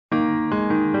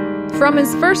From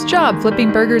his first job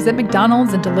flipping burgers at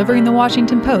McDonald's and delivering the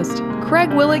Washington Post,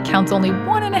 Craig Willett counts only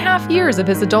 1.5 years of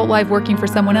his adult life working for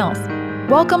someone else.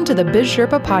 Welcome to the Biz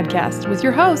Sherpa podcast with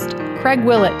your host, Craig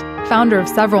Willett, founder of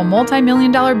several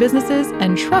multi-million-dollar businesses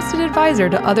and trusted advisor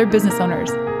to other business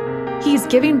owners. He's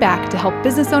giving back to help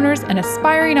business owners and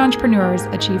aspiring entrepreneurs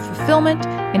achieve fulfillment,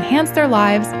 enhance their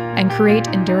lives, and create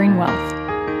enduring wealth.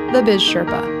 The Biz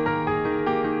Sherpa.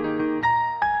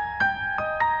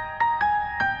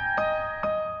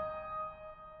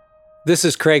 This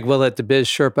is Craig Willett, the Biz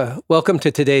Sherpa. Welcome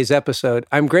to today's episode.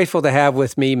 I'm grateful to have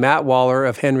with me Matt Waller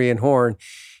of Henry Horne.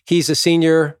 He's a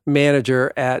senior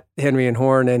manager at Henry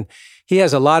Horne, and he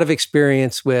has a lot of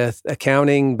experience with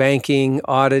accounting, banking,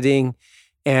 auditing,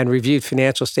 and reviewed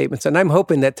financial statements. And I'm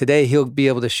hoping that today he'll be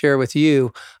able to share with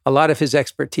you a lot of his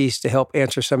expertise to help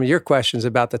answer some of your questions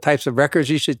about the types of records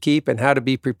you should keep and how to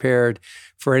be prepared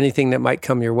for anything that might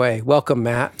come your way. Welcome,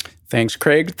 Matt. Thanks,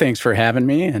 Craig. Thanks for having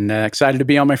me, and excited to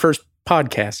be on my first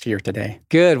podcast here today.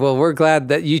 Good. Well, we're glad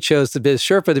that you chose the Biz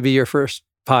Sherpa to be your first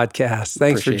podcast.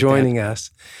 Thanks for joining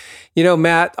us. You know,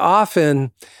 Matt,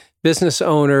 often business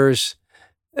owners,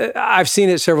 I've seen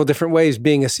it several different ways,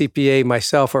 being a CPA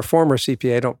myself or former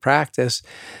CPA, I don't practice.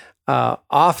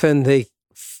 Often they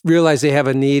realize they have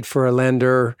a need for a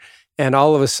lender, and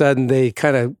all of a sudden they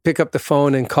kind of pick up the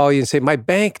phone and call you and say, my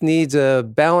bank needs a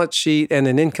balance sheet and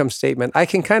an income statement. I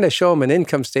can kind of show them an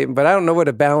income statement, but I don't know what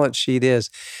a balance sheet is.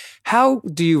 How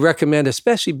do you recommend,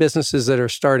 especially businesses that are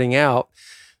starting out,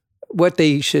 what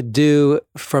they should do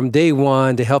from day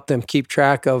one to help them keep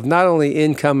track of not only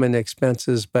income and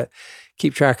expenses, but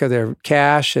keep track of their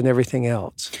cash and everything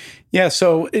else? Yeah,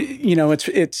 so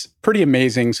it's pretty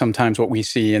amazing sometimes what we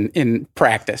see in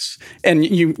practice, and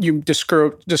you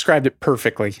described it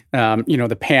perfectly.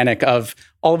 The panic of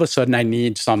all of a sudden I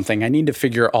need something, I need to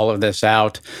figure all of this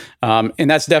out, and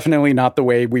that's definitely not the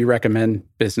way we recommend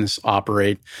business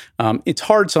operate. It's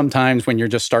hard sometimes when you're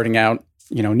just starting out,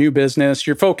 new business.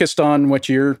 You're focused on what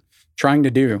you're trying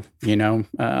to do.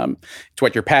 It's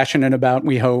what you're passionate about,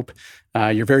 we hope.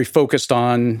 You're very focused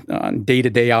on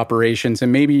day-to-day operations,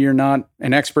 and maybe you're not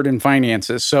an expert in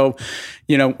finances. So,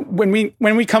 when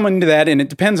we come into that, and it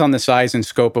depends on the size and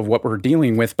scope of what we're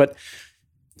dealing with, but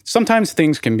sometimes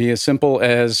things can be as simple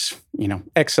as,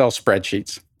 Excel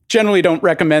spreadsheets. Generally don't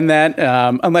recommend that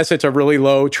unless it's a really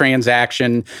low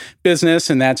transaction business,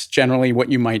 and that's generally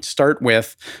what you might start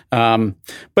with.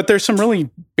 But there's some really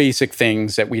basic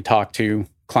things that we talk to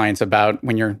clients about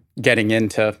when you're getting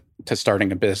into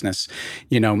starting a business.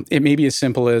 It may be as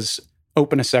simple as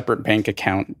open a separate bank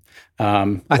account.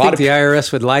 I think the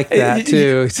IRS would like that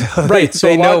too. So right.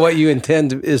 They know what you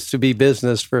intend is to be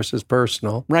business versus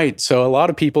personal. Right. So a lot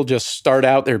of people just start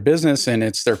out their business and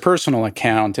it's their personal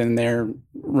account and they're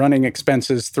running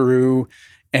expenses through,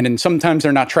 and then sometimes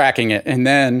they're not tracking it. And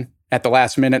then at the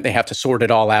last minute, they have to sort it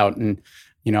all out. And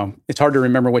it's hard to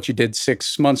remember what you did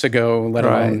 6 months ago, let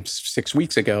alone 6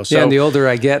 weeks ago. So, yeah, and the older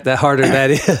I get, the harder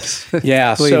that is.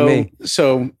 Yeah.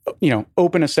 So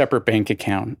open a separate bank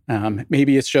account.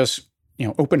 Maybe it's just,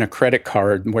 open a credit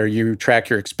card where you track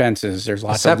your expenses. There's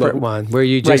lots of separate one where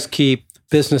you just keep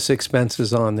business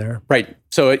expenses on there. Right.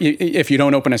 So if you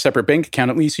don't open a separate bank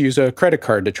account, at least use a credit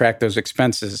card to track those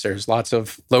expenses. There's lots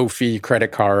of low fee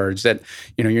credit cards that,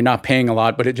 you're not paying a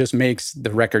lot, but it just makes the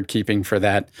record keeping for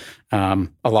that a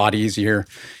lot easier,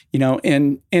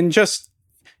 and just,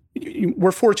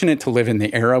 we're fortunate to live in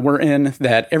the era we're in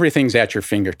that everything's at your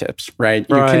fingertips, right?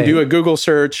 You can do a Google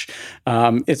search.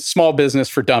 It's Small Business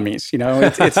for Dummies,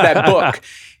 it's that book.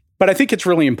 But I think it's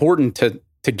really important to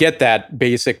get that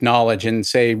basic knowledge and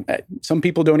say, some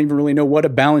people don't even really know what a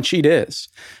balance sheet is,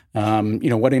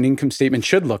 what an income statement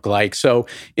should look like. So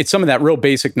it's some of that real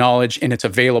basic knowledge, and it's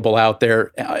available out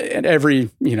there at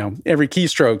every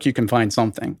keystroke, you can find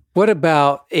something. What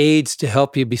about aids to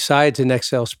help you besides an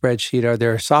Excel spreadsheet? Are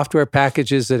there software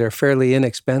packages that are fairly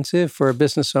inexpensive for a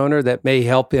business owner that may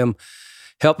help him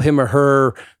or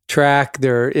her track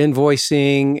their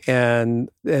invoicing and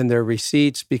their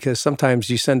receipts? Because sometimes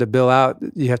you send a bill out,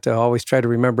 you have to always try to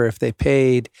remember if they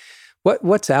paid.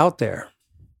 What's out there?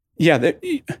 Yeah,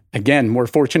 again, we're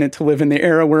fortunate to live in the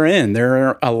era we're in. There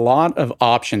are a lot of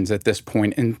options at this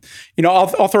point. And, I'll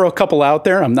throw a couple out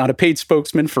there. I'm not a paid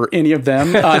spokesman for any of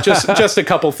them. Just a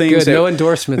couple things. Good, no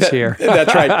endorsements here.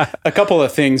 That's right. A couple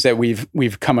of things that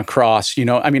we've come across.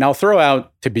 I'll throw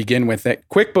out to begin with that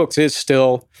QuickBooks is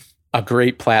still a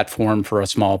great platform for a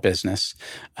small business.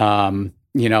 A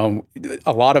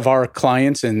lot of our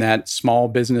clients in that small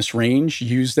business range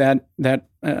use that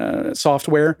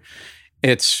software.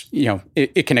 It's,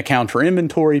 it can account for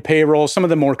inventory, payroll, some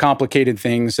of the more complicated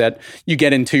things that you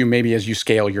get into maybe as you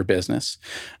scale your business.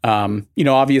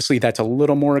 Obviously that's a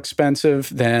little more expensive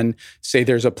than, say,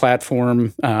 there's a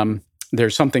platform,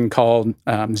 there's something called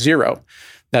Xero.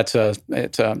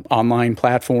 It's an online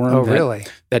platform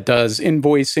that does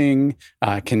invoicing,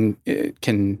 can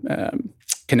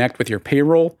connect with your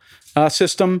payroll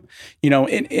system,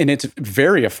 and it's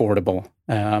very affordable.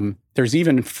 There's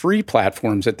even free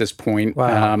platforms at this point.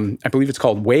 Wow. I believe it's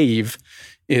called Wave,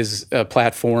 is a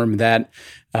platform that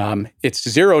it's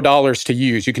 $0 to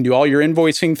use. You can do all your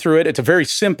invoicing through it. It's a very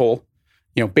simple,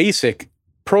 basic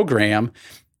program.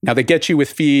 Now, they get you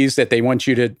with fees that they want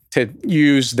you to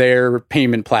use their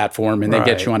payment platform, and they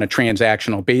get you on a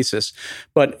transactional basis.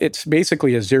 But it's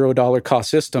basically a $0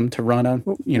 cost system to run a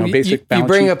basic balance sheet. You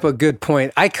bring up a good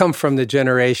point. I come from the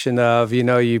generation of,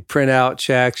 you print out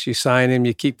checks, you sign them,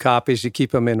 you keep copies, you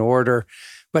keep them in order.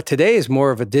 But today is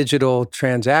more of a digital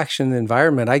transaction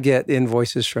environment. I get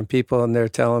invoices from people, and they're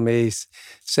telling me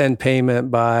send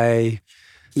payment by...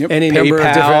 any PayPal, number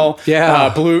of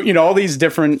different, Blue, all these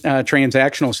different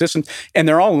transactional systems, and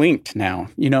they're all linked now.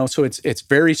 So it's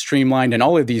very streamlined, and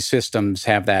all of these systems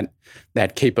have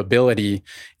that capability.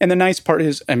 And the nice part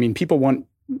is, people want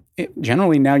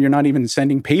generally now you're not even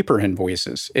sending paper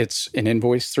invoices. It's an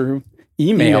invoice through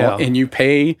email. And you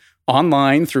pay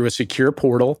online through a secure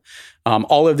portal.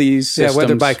 All of these systems,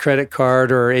 whether by credit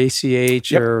card or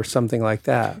ACH or something like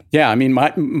that. Yeah,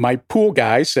 my pool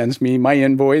guy sends me my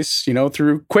invoice,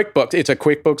 through QuickBooks. It's a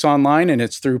QuickBooks online, and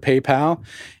it's through PayPal,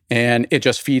 and it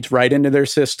just feeds right into their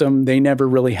system. They never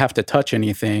really have to touch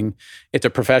anything. It's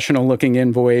a professional-looking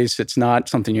invoice. It's not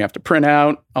something you have to print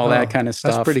out. That kind of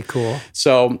stuff. That's pretty cool.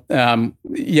 So,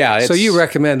 So you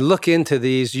recommend look into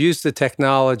these, use the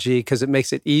technology because it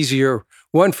makes it easier.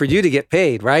 One, for you to get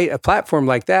paid, right? A platform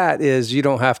like that is you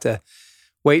don't have to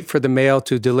wait for the mail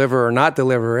to deliver or not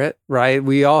deliver it, right?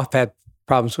 We all have had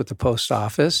problems with the post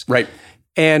office. Right.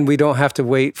 And we don't have to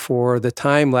wait for the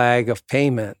time lag of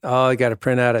payment. Oh, you got to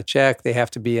print out a check. They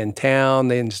have to be in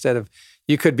town.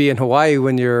 You could be in Hawaii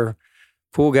when your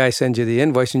pool guy sends you the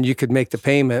invoice, and you could make the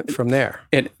payment from there.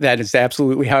 That is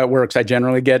absolutely how it works. I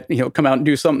generally get, come out and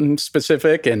do something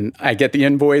specific, and I get the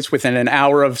invoice within an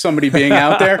hour of somebody being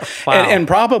out there. Wow. And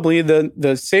probably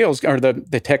the sales or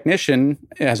the technician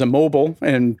has a mobile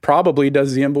and probably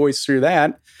does the invoice through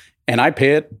that, and I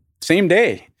pay it same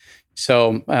day.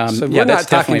 So we're not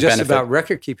talking just about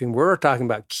record keeping. We're talking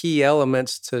about key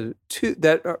elements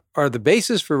that are the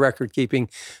basis for record keeping,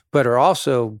 but are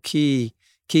also keys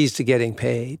to getting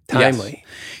paid timely.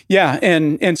 Yes. Yeah,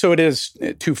 and so it is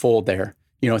twofold there.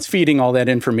 It's feeding all that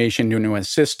information into a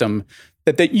system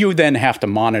that you then have to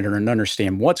monitor and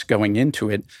understand what's going into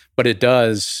it. But it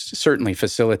does certainly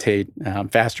facilitate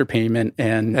faster payment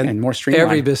and more streamlined.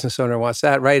 Every business owner wants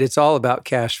that, right? It's all about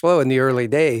cash flow in the early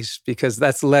days because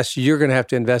that's less you're going to have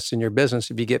to invest in your business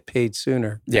if you get paid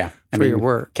sooner for your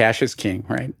work. Cash is king,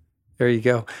 right? There you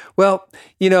go. Well,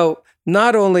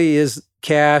 not only is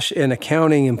cash and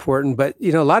accounting important, but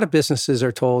a lot of businesses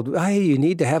are told, hey, you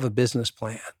need to have a business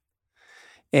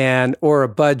plan or a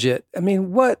budget.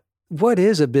 What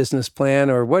is a business plan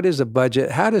or what is a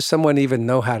budget? How does someone even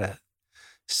know how to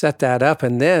set that up?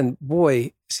 And then, boy,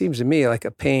 it seems to me like a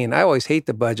pain. I always hate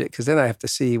the budget because then I have to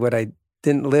see what I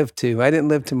didn't live to. I didn't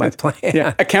live to my plan.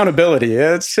 Yeah, accountability.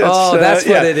 It's that's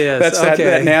what it is. That's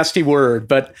that nasty word,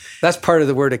 but that's part of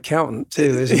the word accountant too,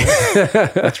 isn't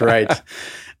it? That's right.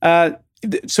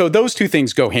 So those two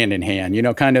things go hand in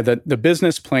hand, kind of the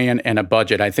business plan and a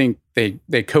budget. I think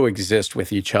they coexist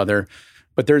with each other,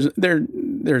 but there's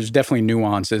definitely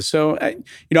nuances. So,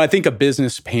 I think a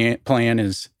business plan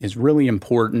is really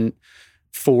important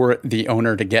for the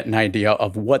owner to get an idea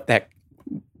of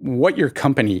what your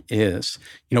company is.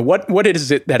 What is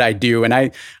it that I do? And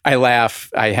I laugh.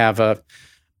 I have a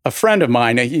friend of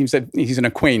mine, he's an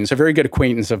acquaintance, a very good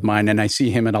acquaintance of mine, and I see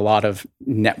him at a lot of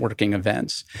networking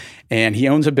events. And he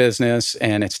owns a business,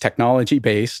 and it's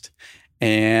technology-based.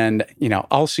 And,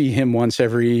 I'll see him once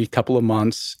every couple of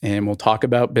months, and we'll talk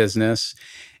about business.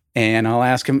 And I'll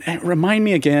ask him, remind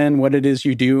me again what it is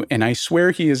you do. And I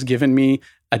swear he has given me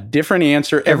a different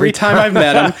answer every time I've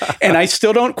met him. And I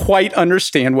still don't quite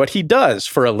understand what he does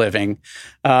for a living.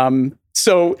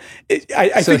 So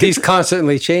I think he's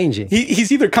constantly changing.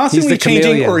 He's either constantly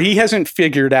changing or he hasn't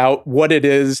figured out what it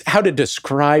is, how to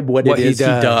describe what it is he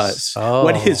does,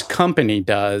 what his company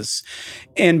does.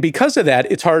 And because of that,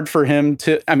 it's hard for him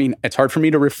it's hard for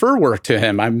me to refer work to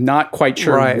him. I'm not quite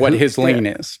sure what his lane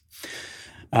is.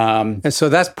 And so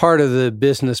that's part of the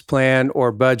business plan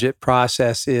or budget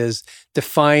process is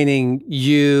defining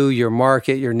your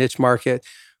market, your niche market.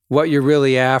 what you're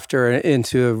really after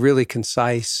into a really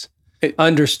concise,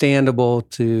 understandable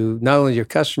to not only your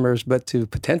customers, but to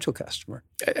potential customer.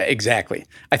 Exactly.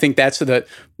 I think that's the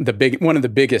one of the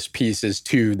biggest pieces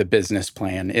to the business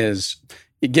plan is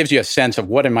it gives you a sense of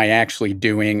what am I actually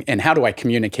doing and how do I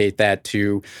communicate that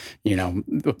to,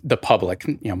 the public,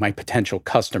 my potential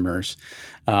customers.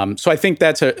 So I think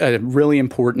that's a really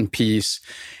important piece.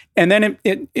 And then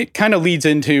it kind of leads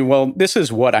into, well, this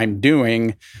is what I'm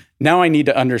doing. Now I need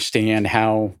to understand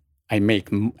how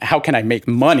can I make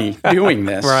money doing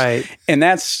this? Right. And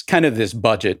that's kind of this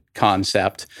budget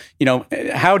concept.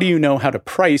 How do you know how to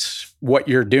price what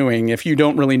you're doing if you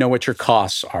don't really know what your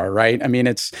costs are, right? I mean,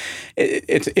 it's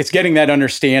getting that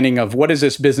understanding of what does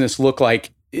this business look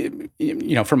like,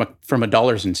 from a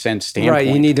dollars and cents standpoint. Right.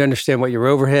 You need to understand what your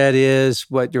overhead is,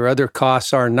 what your other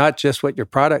costs are, not just what your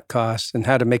product costs and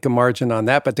how to make a margin on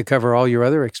that, but to cover all your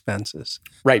other expenses.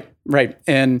 Right.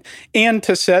 And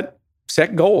to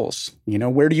set goals.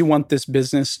 Where do you want this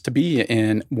business to be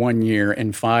in 1 year,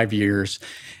 in 5 years?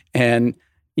 And,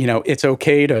 it's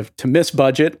okay to miss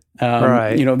budget.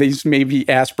 Right. These may be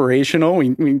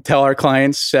aspirational. We tell our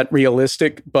clients set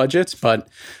realistic budgets, but,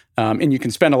 and you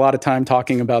can spend a lot of time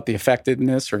talking about the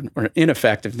effectiveness or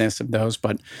ineffectiveness of those.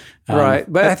 But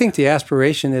right. But I think the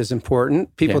aspiration is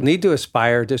important. People need to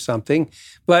aspire to something,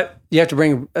 but you have to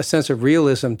bring a sense of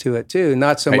realism to it too.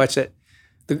 Not so much that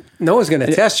no one's going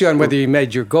to test you on whether you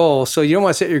made your goal. So you don't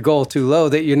want to set your goal too low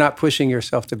that you're not pushing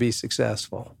yourself to be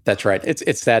successful. That's right.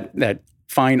 It's that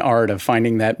fine art of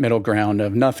finding that middle ground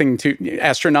of nothing too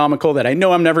astronomical that I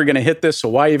know I'm never going to hit this, so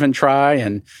why even try?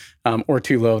 And or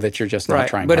too low that you're just not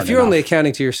trying. But if you're enough. only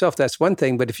accounting to yourself, that's one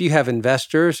thing. But if you have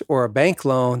investors or a bank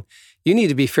loan, you need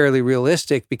to be fairly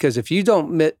realistic because if you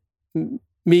don't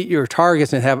meet your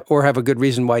targets and have a good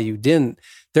reason why you didn't,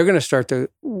 they're going to start to.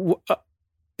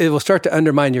 It will start to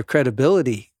undermine your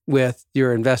credibility with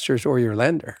your investors or your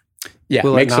lender. Yeah,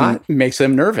 makes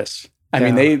them nervous. I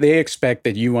mean, they expect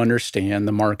that you understand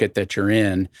the market that you're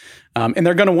in, and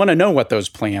they're going to want to know what those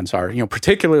plans are.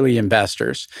 Particularly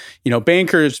investors.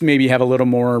 Bankers maybe have a little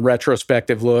more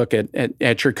retrospective look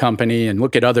at your company and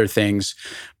look at other things,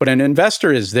 but an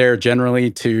investor is there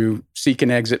generally to seek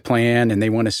an exit plan, and they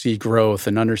want to see growth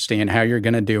and understand how you're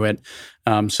going to do it.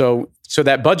 So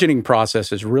that budgeting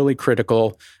process is really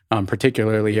critical,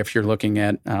 particularly if you're looking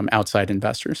at outside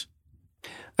investors.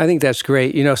 I think that's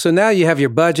great. So now you have your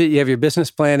budget, you have your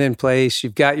business plan in place,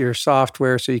 you've got your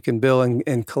software so you can bill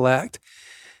and collect.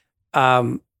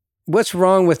 What's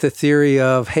wrong with the theory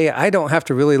of, hey, I don't have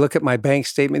to really look at my bank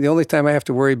statement. The only time I have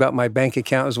to worry about my bank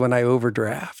account is when I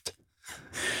overdraft.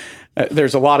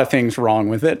 There's a lot of things wrong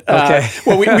with it. Okay.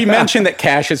 Well, we mentioned that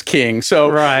cash is king. So,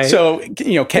 right. So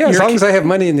as long as I have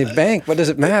money in the bank, what does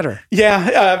it matter?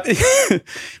 Yeah.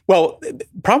 Well,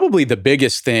 probably the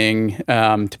biggest thing,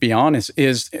 to be honest,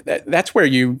 is that's where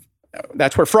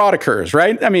fraud occurs,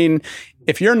 right? I mean,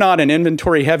 if you're not an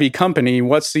inventory heavy company,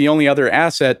 what's the only other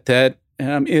asset that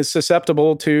is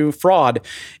susceptible to fraud?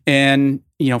 And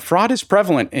fraud is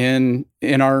prevalent in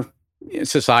our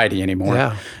society anymore.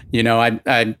 Yeah.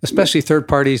 I especially third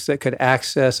parties that could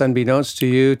access, unbeknownst to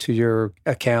you, to your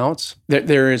accounts.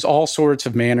 There is all sorts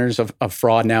of manners of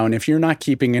fraud now. And if you're not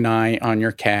keeping an eye on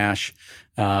your cash,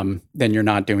 then you're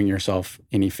not doing yourself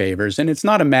any favors. And it's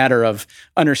not a matter of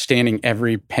understanding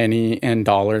every penny and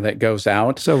dollar that goes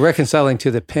out. So reconciling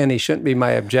to the penny shouldn't be my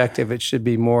objective. It should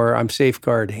be more, I'm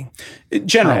safeguarding.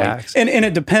 Generally. And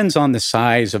it depends on the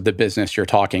size of the business you're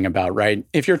talking about, right?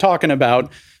 If you're talking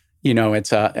about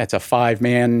it's a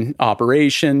 5-man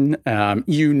operation.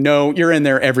 You're in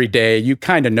there every day. You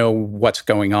kind of know what's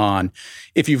going on.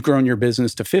 If you've grown your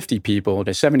business to 50 people,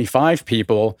 to 75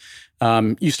 people,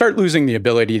 you start losing the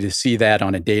ability to see that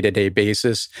on a day-to-day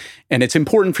basis. And it's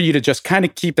important for you to just kind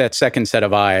of keep that second set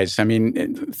of eyes. I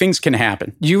mean, things can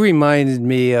happen. You reminded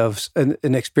me of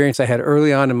an experience I had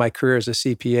early on in my career as a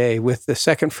CPA with the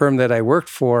second firm that I worked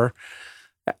for.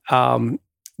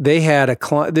 They had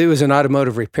it was an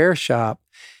automotive repair shop,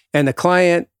 and the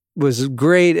client was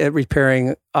great at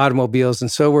repairing automobiles,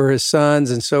 and so were his sons,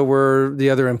 and so were the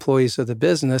other employees of the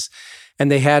business.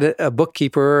 And they had a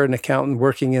bookkeeper, an accountant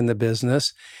working in the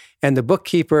business. And the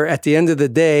bookkeeper, at the end of the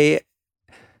day,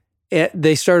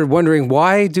 they started wondering,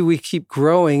 why do we keep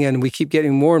growing and we keep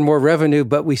getting more and more revenue,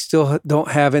 but we still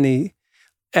don't have any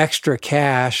extra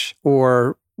cash,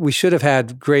 or we should have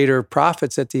had greater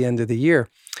profits at the end of the year.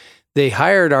 They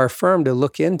hired our firm to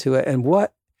look into it, and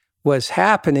what was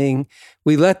happening,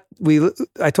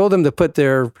 I told them to put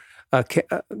their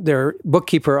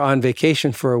bookkeeper on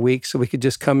vacation for a week so we could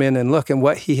just come in and look. And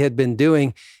what he had been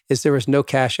doing is there was no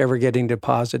cash ever getting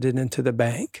deposited into the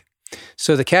bank.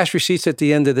 So the cash receipts at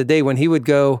the end of the day, when he would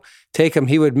go take them,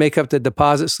 he would make up the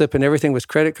deposit slip and everything was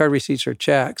credit card receipts or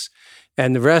checks.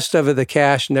 And the rest of the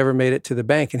cash never made it to the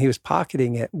bank, and he was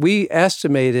pocketing it. We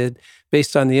estimated,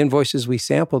 based on the invoices we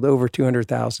sampled, over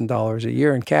 $200,000 a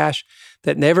year in cash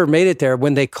that never made it there.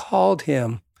 When they called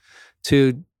him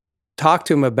to talk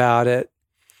to him about it,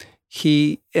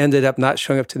 he ended up not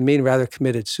showing up to the meeting, rather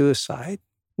committed suicide.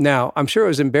 Now, I'm sure it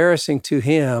was embarrassing to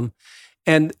him,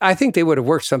 and I think they would have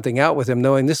worked something out with him,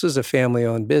 knowing this was a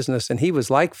family-owned business, and he was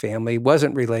like family,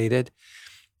 wasn't related.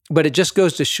 But it just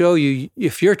goes to show you,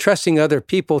 if you're trusting other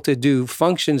people to do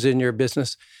functions in your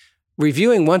business,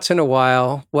 reviewing once in a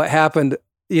while what happened,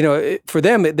 for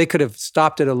them, they could have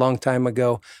stopped it a long time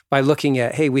ago by looking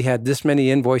at, hey, we had this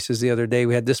many invoices the other day,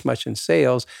 we had this much in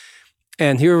sales,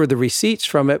 and here were the receipts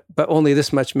from it, but only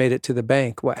this much made it to the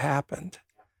bank. What happened?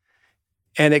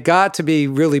 And it got to be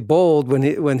really bold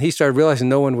when he started realizing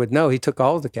no one would know. He took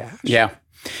all of the cash. Yeah.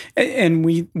 And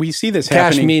we see this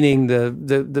cash happening. Meaning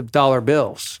the dollar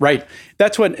bills. Right.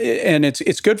 That's what, and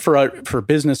it's good for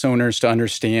business owners to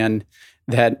understand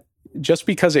that just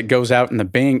because it goes out in the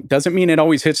bank doesn't mean it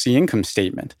always hits the income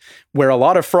statement. Where a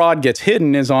lot of fraud gets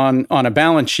hidden is on a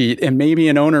balance sheet, and maybe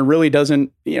an owner really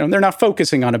doesn't, they're not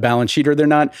focusing on a balance sheet, or they're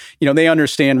not, they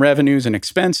understand revenues and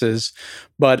expenses.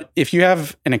 But if you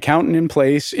have an accountant in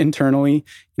place internally,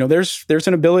 there's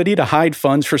an ability to hide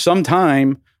funds for some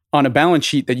time on a balance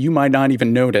sheet that you might not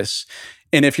even notice.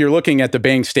 And if you're looking at the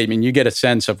bank statement, you get a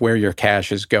sense of where your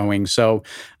cash is going. So,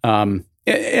 and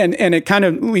it kind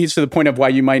of leads to the point of why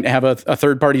you might have a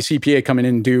third-party CPA come in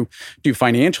and do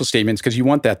financial statements, because you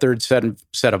want that third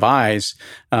set of eyes.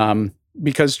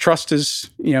 Because trust is,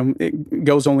 it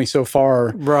goes only so far.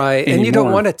 Right. anymore. And you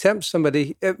don't want to tempt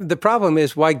somebody. The problem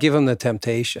is, why give them the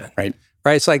temptation? Right.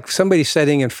 Right. It's like somebody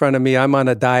sitting in front of me, I'm on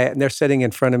a diet, and they're sitting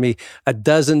in front of me a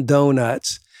dozen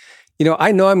donuts.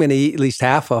 I know I'm going to eat at least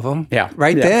half of them. Yeah.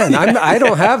 Then. I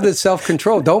don't have the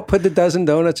self-control. Don't put the dozen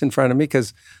donuts in front of me,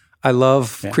 because I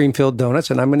love cream-filled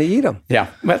donuts and I'm going to eat them. Yeah.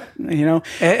 But,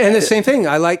 And the same thing.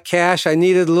 I like cash. I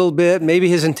needed a little bit. Maybe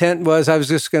his intent was I was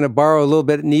just going to borrow a little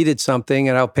bit, needed something,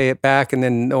 and I'll pay it back. And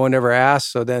then no one ever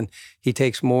asked. So then he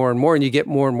takes more and more, and you get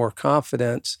more and more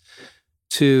confidence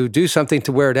to do something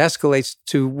to where it escalates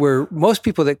to where most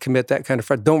people that commit that kind of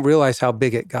fraud don't realize how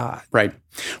big it got. Right.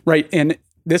 Right. And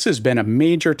this has been a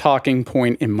major talking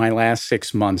point in my last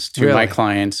 6 months to my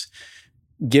clients,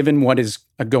 given what is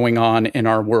going on in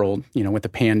our world, with the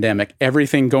pandemic,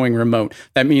 everything going remote.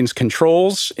 That means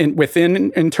controls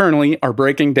within internally are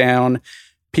breaking down.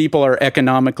 People are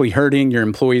economically hurting. Your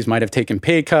employees might have taken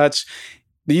pay cuts.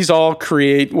 These all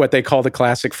create what they call the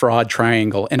classic fraud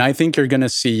triangle. And I think you're going to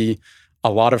see a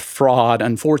lot of fraud,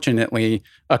 unfortunately,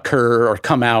 occur or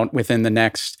come out within the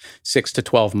next 6 to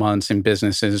 12 months in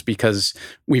businesses, because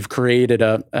we've created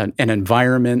an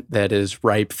environment that is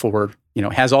ripe for,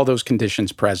 has all those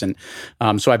conditions present.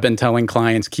 So I've been telling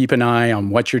clients, keep an eye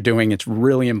on what you're doing. It's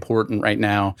really important right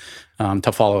now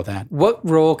to follow that. What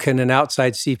role can an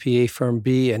outside CPA firm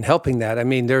be in helping that? I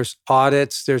mean, there's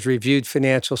audits, there's reviewed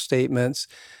financial statements,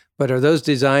 but are those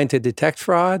designed to detect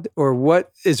fraud, or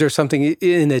is there something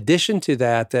in addition to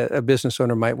that a business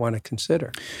owner might want to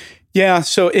consider? Yeah,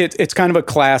 so it's kind of a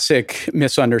classic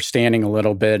misunderstanding a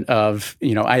little bit of,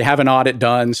 I have an audit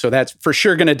done, so that's for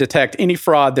sure going to detect any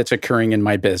fraud that's occurring in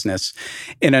my business.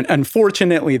 And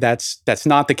unfortunately, that's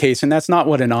not the case, and that's not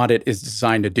what an audit is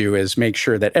designed to do, is make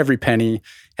sure that every penny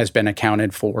has been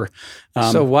accounted for.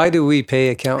 So why do we pay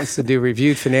accountants to do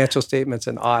reviewed financial statements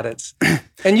and audits?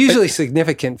 And usually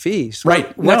significant fees.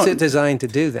 Right. What's it designed to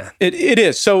do then? It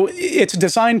is. So it's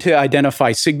designed to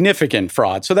identify significant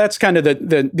fraud. So that's kind of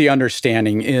the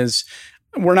understanding is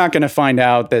we're not going to find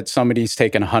out that somebody's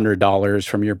taken $100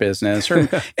 from your business.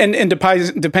 And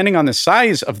depending on the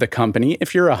size of the company,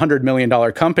 if you're a $100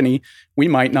 million company, we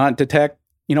might not detect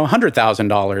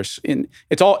 $100,000.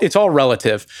 It's all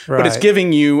relative, but it's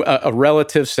giving you a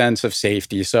relative sense of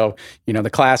safety. So, the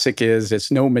classic is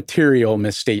it's no material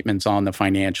misstatements on the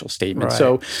financial statement. Right.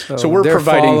 So we're they're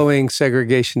providing following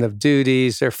segregation of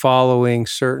duties. They're following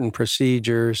certain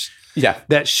procedures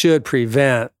that should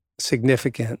prevent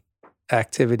significant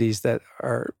activities that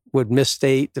would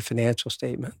misstate the financial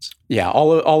statements. Yeah,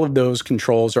 all of those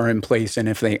controls are in place, and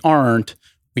if they aren't,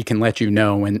 we can let you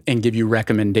know and give you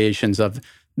recommendations of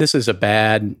this is a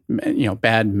bad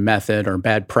method or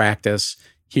bad practice.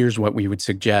 Here's what we would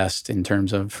suggest in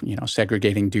terms of,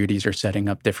 segregating duties or setting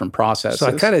up different processes. So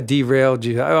I kind of derailed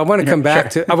you. I want to come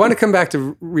back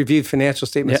to reviewed financial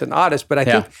statements and audits, but I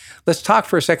think let's talk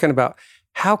for a second about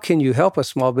how can you help a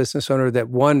small business owner that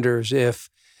wonders if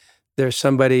there's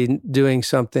somebody doing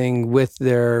something with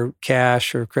their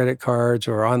cash or credit cards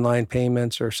or online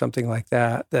payments or something like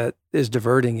that that is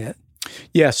diverting it.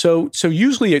 Yeah, so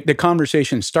usually the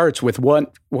conversation starts with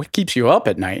what keeps you up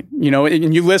at night,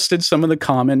 and you listed some of the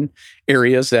common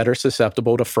areas that are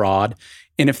susceptible to fraud.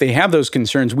 And if they have those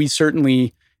concerns, we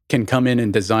certainly can come in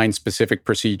and design specific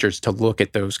procedures to look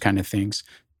at those kind of things.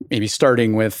 Maybe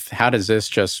starting with how do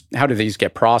these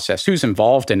get processed? Who's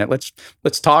involved in it?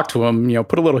 Let's talk to them,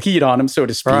 put a little heat on them, so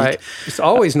to speak. Right. It's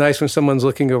always nice when someone's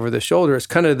looking over the shoulder. It's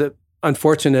kind of the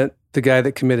unfortunate, the guy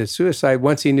that committed suicide,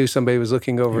 once he knew somebody was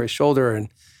looking over his shoulder, and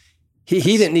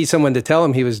he didn't need someone to tell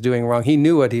him he was doing wrong. He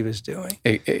knew what he was doing.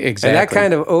 Exactly. And that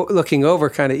kind of looking over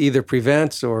kind of either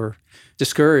prevents or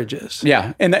discourages.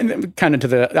 Yeah. And then kind of to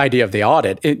the idea of the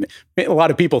audit, a lot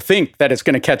of people think that it's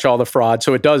going to catch all the fraud.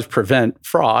 So it does prevent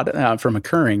fraud from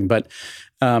occurring. But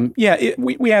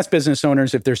we ask business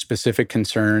owners if there's specific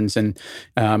concerns, and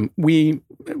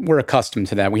we're accustomed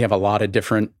to that. We have a lot of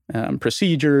different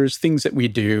procedures, things that we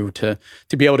do to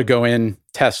be able to go in,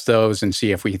 test those, and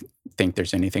see if we think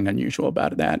there's anything unusual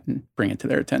about that and bring it to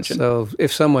their attention. So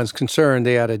if someone's concerned,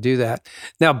 they ought to do that.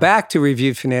 Now, back to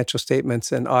reviewed financial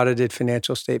statements and audited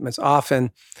financial statements.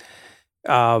 Often,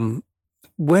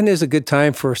 when is a good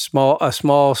time for a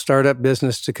small startup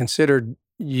business to consider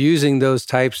using those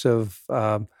types of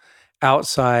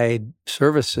outside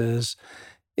services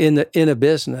in a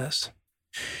business?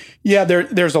 Yeah,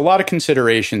 there's a lot of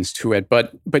considerations to it,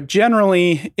 but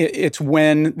generally it's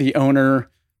when the owner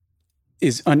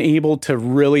is unable to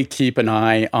really keep an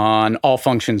eye on all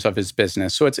functions of his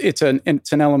business. So it's an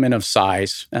element of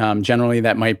size. Generally,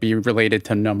 that might be related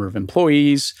to number of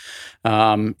employees.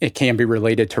 It can be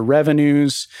related to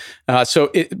revenues.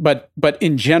 But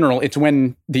in general, it's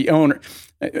when the owner.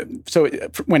 So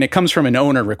when it comes from an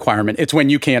owner requirement, it's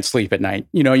when you can't sleep at night.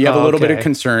 You have a little bit of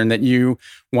concern that you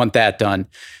want that done.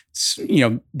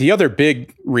 The other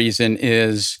big reason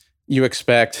is you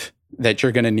expect that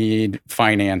you're going to need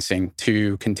financing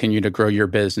to continue to grow your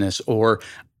business, or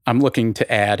I'm looking to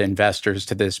add investors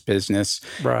to this business.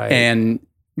 Right. And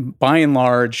by and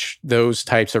large, those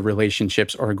types of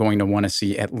relationships are going to want to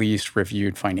see at least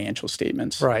reviewed financial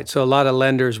statements. Right. So a lot of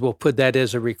lenders will put that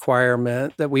as a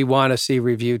requirement that we want to see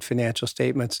reviewed financial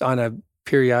statements on a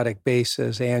periodic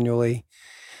basis annually.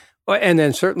 And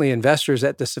then certainly investors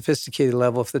at the sophisticated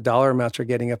level, if the dollar amounts are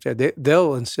getting up there,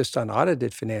 they'll insist on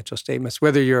audited financial statements,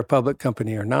 whether you're a public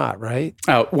company or not, right?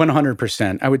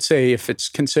 100%. I would say if it's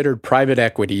considered private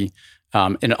equity,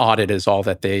 an audit is all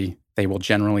that they will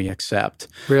generally accept.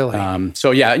 Really?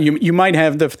 So yeah, you might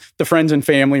have the friends and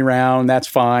family around. That's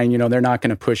fine. They're not going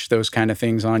to push those kind of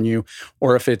things on you.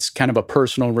 Or if it's kind of a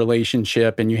personal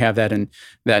relationship and you have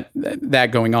that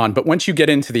going on. But once you get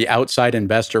into the outside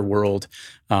investor world,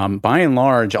 by and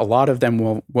large, a lot of them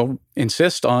will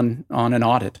insist on an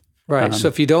audit. Right. So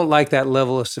if you don't like that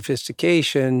level of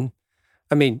sophistication,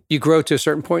 you grow to a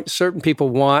certain point. Certain people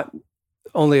want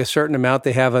only a certain amount.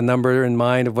 They have a number in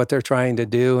mind of what they're trying to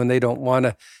do, and they don't want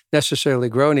to necessarily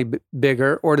grow any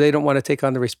bigger, or they don't want to take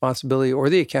on the responsibility or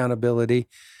the accountability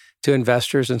to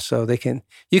investors. And so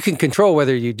you can control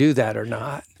whether you do that or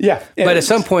not. Yeah. But at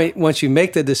some point, once you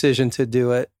make the decision to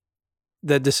do it,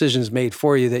 the decision's made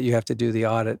for you that you have to do the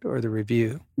audit or the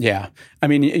review. Yeah.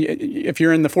 If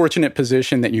you're in the fortunate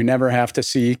position that you never have to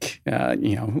seek,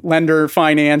 lender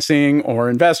financing or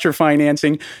investor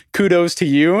financing, kudos to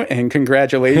you and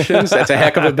congratulations. That's a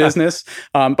heck of a business.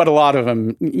 But a lot of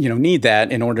them, need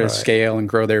that in order to scale and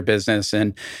grow their business.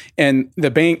 And the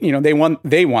bank, they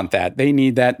want that. They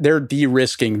need that. They're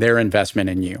de-risking their investment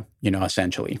in you,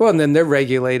 essentially. Well, and then they're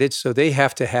regulated, so they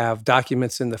have to have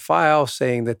documents in the file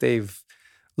saying that they've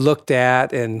looked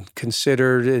at and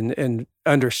considered and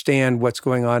understand what's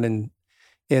going on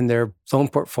in their loan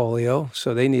portfolio.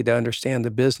 So they need to understand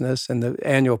the business, and the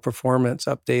annual performance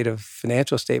update of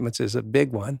financial statements is a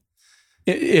big one.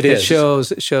 It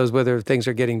shows whether things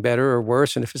are getting better or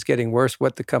worse, and if it's getting worse,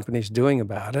 what the company's doing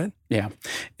about it. Yeah.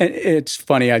 And it's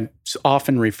funny, I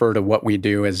often refer to what we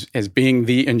do as being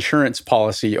the insurance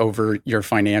policy over your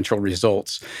financial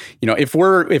results.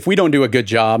 If we don't do a good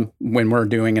job when we're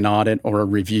doing an audit or a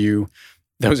review,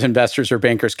 those investors or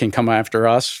bankers can come after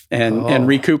us and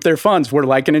recoup their funds. We're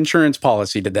like an insurance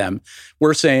policy to them.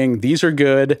 We're saying these are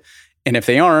good, and if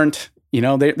they aren't,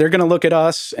 they're going to look at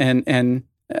us and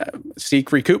seek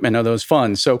recoupment of those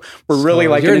funds. So we're really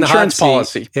like an insurance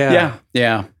policy. Yeah.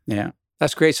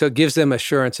 That's great. So it gives them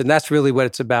assurance, and that's really what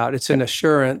it's about. It's an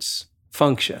assurance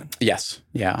function. Yes.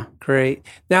 Yeah. Great.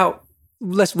 Now,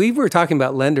 we were talking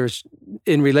about lenders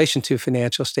in relation to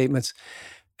financial statements.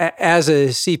 as a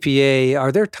CPA,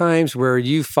 are there times where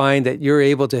you find that you're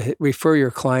able to refer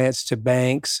your clients to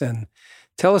banks? And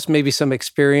tell us maybe some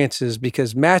experiences,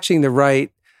 because matching the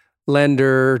right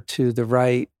lender to the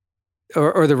right,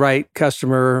 or the right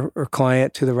customer or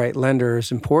client to the right lender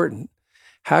is important.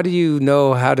 How do you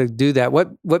know how to do that?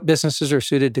 What businesses are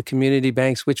suited to community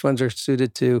banks? Which ones are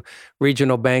suited to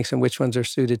regional banks, and which ones are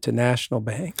suited to national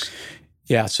banks?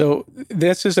 Yeah, so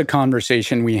this is a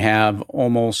conversation we have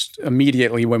almost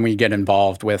immediately when we get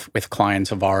involved with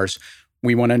clients of ours.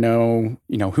 We want to know,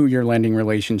 who your lending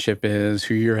relationship is,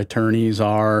 who your attorneys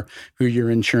are, who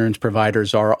your insurance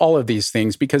providers are, all of these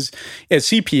things. Because as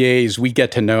CPAs, we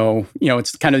get to know,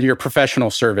 it's kind of your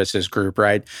professional services group,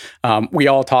 right? We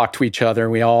all talk to each other,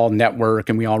 we all network,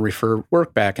 and we all refer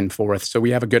work back and forth. So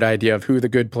we have a good idea of who the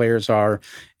good players are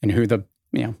and who the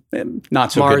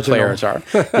not so good players are.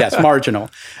 Yes, marginal.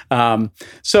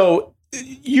 So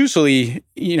usually,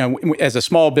 as a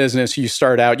small business, you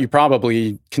start out, you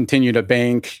probably continue to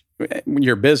bank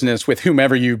your business with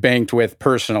whomever you banked with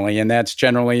personally. And that's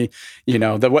generally,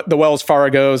 the Wells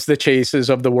Fargos, the Chases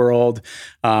of the world.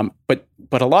 But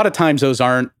a lot of times those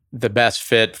aren't the best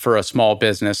fit for a small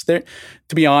business.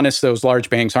 To be honest, those large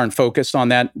banks aren't focused on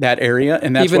that area,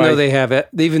 and that's even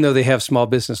though they have small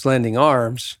business lending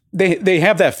arms, they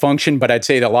have that function. But I'd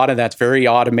say that a lot of that's very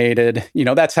automated.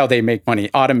 That's how they make money,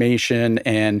 automation,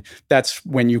 and that's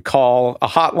when you call a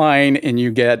hotline and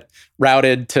you get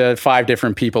routed to 5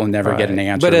 different people and never get an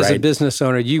answer. But as a business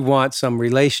owner, you want some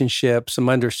relationship, some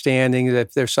understanding that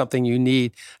if there's something you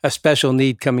need, a special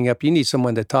need coming up, you need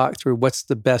someone to talk through. What's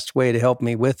the best way to help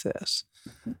me with this?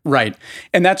 Right.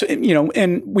 And that's,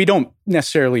 and we don't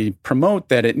necessarily promote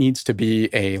that it needs to be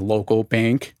a local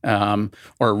bank or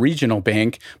a regional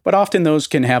bank, but often those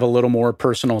can have a little more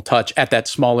personal touch at that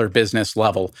smaller business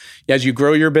level. As you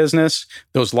grow your business,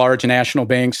 those large national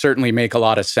banks certainly make a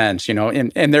lot of sense,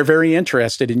 and they're very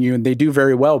interested in you and they do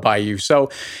very well by you. So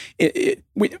it's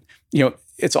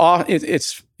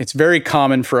very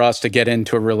common for us to get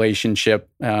into a relationship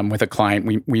with a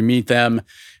client. We meet them.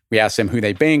 We ask them who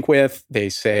they bank with. They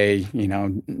say,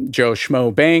 Joe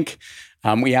Schmo Bank.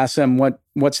 We ask them,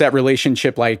 what's that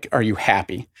relationship like? Are you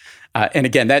happy? And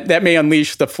again, that may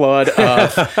unleash the flood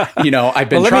of, I've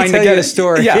been trying to get a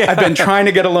story. Yeah, I've been trying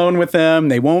to get a loan with them.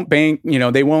 They won't bank,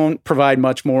 they won't provide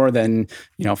much more than,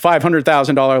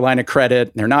 $500,000 line of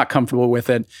credit. They're not comfortable with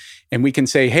it. And we can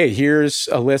say, hey, here's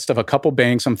a list of a couple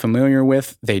banks I'm familiar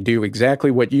with. They do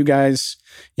exactly what you guys,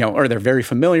 or they're very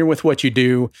familiar with what you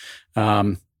do.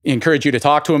 Encourage you to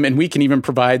talk to them, and we can even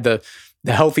provide the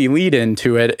healthy lead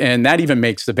into it, and that even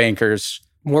makes the bankers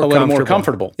a little more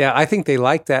comfortable. Yeah, I think they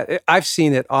like that. I've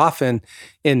seen it often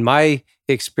in my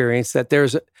experience that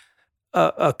there's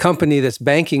a company that's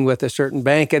banking with a certain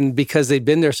bank, and because they've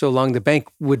been there so long, the bank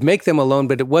would make them a loan,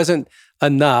 but it wasn't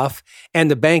enough, and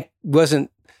the bank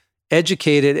wasn't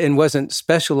educated and wasn't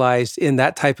specialized in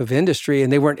that type of industry,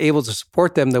 and they weren't able to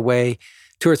support them the way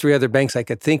 2 or 3 other banks I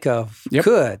could think of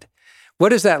could.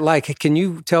 What is that like? Can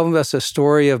you tell us a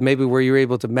story of maybe where you're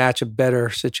able to match a better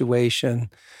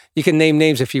situation? You can name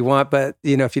names if you want, but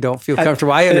if you don't feel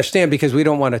comfortable, I understand, because we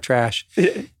don't want to trash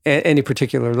any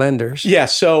particular lenders. Yeah,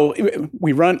 so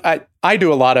I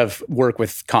do a lot of work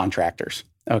with contractors.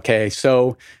 Okay,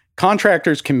 so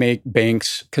contractors can make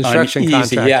banks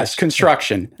uneasy. Yes,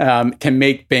 construction can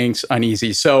make banks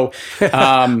uneasy. So,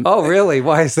 oh, really?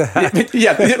 Why is that?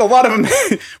 Yeah, a lot of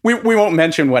them. We won't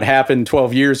mention what happened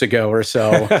 12 years ago or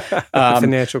so.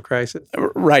 Financial crisis.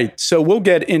 Right. So we'll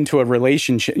get into a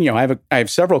relationship. I have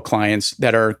several clients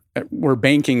that we're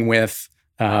banking with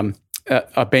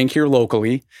a bank here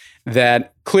locally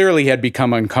that clearly had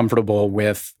become uncomfortable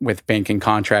with banking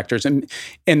contractors. And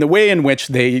the way in which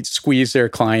they squeeze their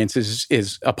clients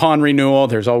is upon renewal,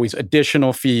 there's always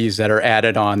additional fees that are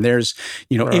added on. There's,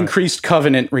 increased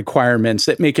covenant requirements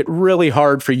that make it really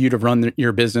hard for you to run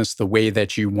your business the way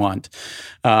that you want.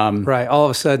 Right. All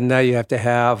of a sudden, now you have to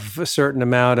have a certain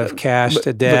amount of cash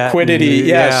to debt.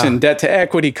 Liquidity, and debt to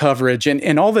equity coverage,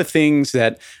 and all the things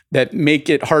that make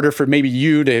it harder for maybe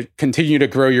you to continue to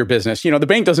grow your business.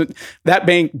 That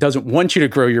bank doesn't want you to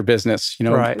grow your business.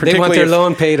 Right. They want their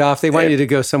loan paid off. They want you to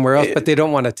go somewhere else, but they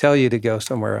don't want to tell you to go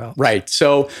somewhere else. Right.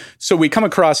 So we come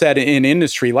across that in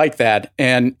industry like that,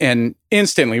 and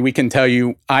instantly we can tell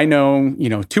you, I know,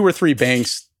 2 or 3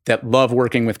 banks that love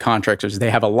working with contractors.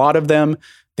 They have a lot of them.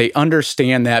 They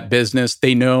understand that business.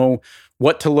 They know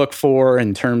what to look for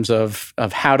in terms of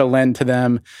how to lend to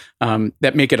them,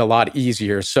 that make it a lot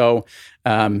easier. So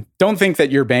don't think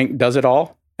that your bank does it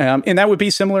all. And that would be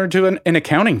similar to an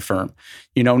accounting firm.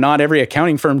 Not every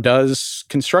accounting firm does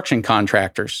construction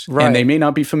contractors, and they may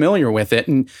not be familiar with it.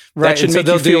 And that should make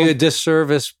you feel... do you a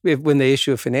disservice when they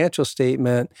issue a financial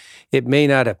statement. It may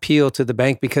not appeal to the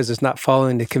bank because it's not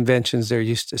following the conventions they're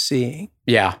used to seeing.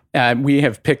 Yeah.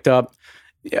 I've picked up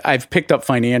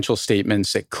financial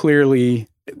statements that clearly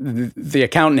the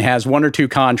accountant has one or two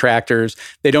contractors.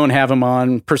 They don't have them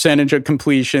on percentage of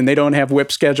completion. They don't have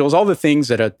WIP schedules, all the things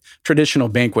that a traditional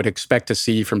bank would expect to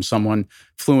see from someone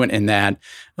fluent in that.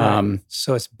 Right.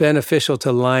 So it's beneficial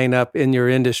to line up in your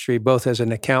industry, both as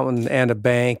an accountant and a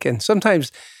bank. And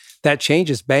sometimes that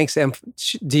changes. Banks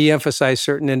de-emphasize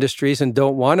certain industries and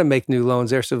don't want to make new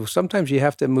loans there. So sometimes you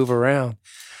have to move around.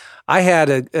 I had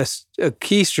a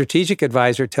key strategic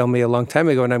advisor tell me a long time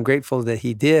ago, and I'm grateful that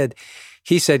he did.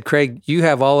 He said, Craig, you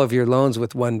have all of your loans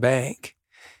with one bank.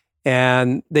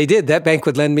 And they did. That bank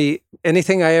would lend me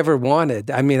anything I ever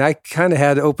wanted. I mean, I kind of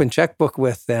had an open checkbook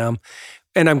with them.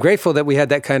 And I'm grateful that we had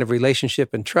that kind of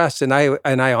relationship and trust. And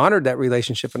I honored that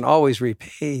relationship and always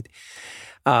repaid.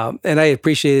 And I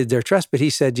appreciated their trust. But he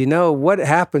said, what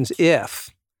happens if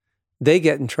they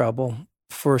get in trouble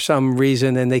for some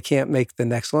reason and they can't make the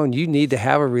next loan? You need to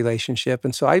have a relationship.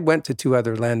 And so I went to 2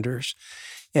 other lenders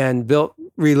and built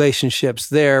relationships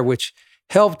there, which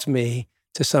helped me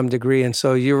to some degree. And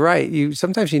so you're right.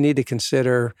 Sometimes you need to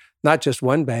consider not just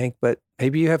one bank, but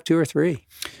maybe you have 2 or 3.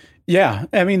 Yeah.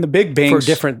 I mean, the big banks... For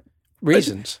different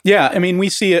reasons. Yeah. I mean, we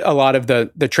see a lot of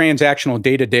the transactional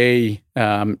day-to-day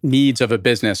needs of a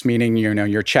business, meaning,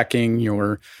 your checking,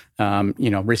 your,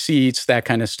 receipts, that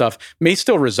kind of stuff, may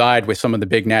still reside with some of the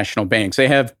big national banks. They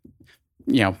have,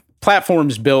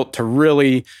 platforms built to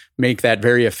really make that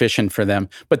very efficient for them,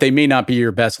 but they may not be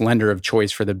your best lender of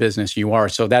choice for the business you are.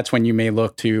 So that's when you may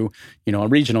look to, a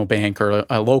regional bank or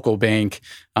a local bank,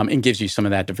 and gives you some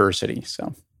of that diversity.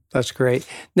 So that's great.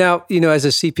 Now, as a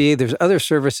CPA, there's other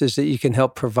services that you can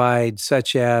help provide,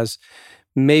 such as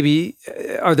maybe,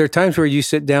 are there times where you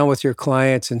sit down with your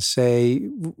clients and say,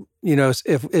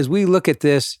 if as we look at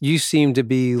this, you seem to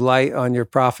be light on your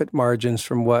profit margins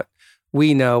from what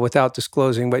we know, without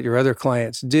disclosing what your other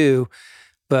clients do,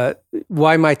 but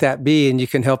why might that be? And you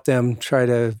can help them try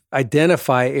to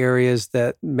identify areas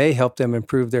that may help them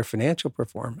improve their financial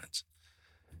performance.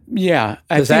 Yeah.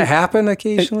 Does that happen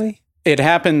occasionally? It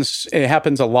happens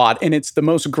a lot, and it's the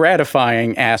most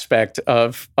gratifying aspect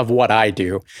of what I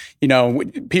do.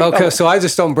 Okay, so I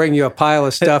just don't bring you a pile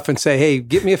of stuff and say, "Hey,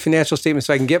 get me a financial statement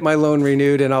so I can get my loan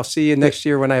renewed, and I'll see you next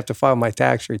year when I have to file my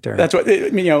tax return." That's what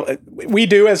we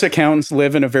do as accountants.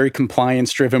 Live in a very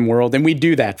compliance-driven world, and we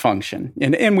do that function,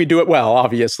 and we do it well,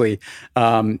 obviously.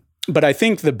 But I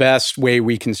think the best way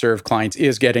we can serve clients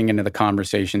is getting into the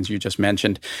conversations you just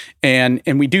mentioned. And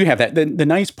we do have that. The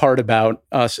nice part about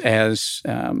us as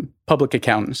public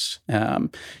accountants,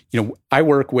 I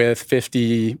work with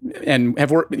 50 and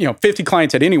have worked, 50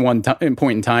 clients at any one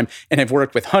point in time, and have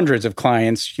worked with hundreds of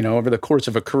clients, over the course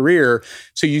of a career.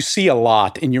 So you see a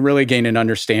lot, and you really gain an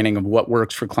understanding of what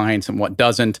works for clients and what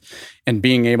doesn't. And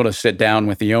being able to sit down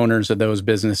with the owners of those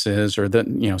businesses or the,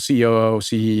 COO,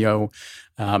 CEO,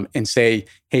 and say,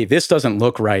 hey, this doesn't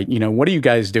look right. What are you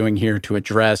guys doing here to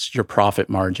address your profit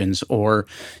margins, or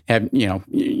have,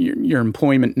 your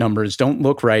employment numbers don't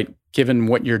look right given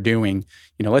what you're doing.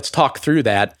 Let's talk through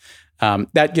that.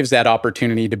 That gives that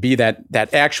opportunity to be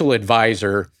that actual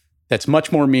advisor that's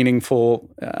much more meaningful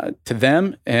to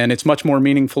them, and it's much more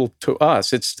meaningful to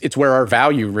us. It's where our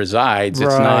value resides.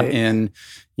 It's not in,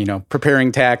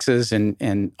 preparing taxes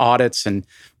and audits, and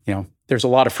there's a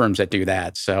lot of firms that do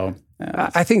that. So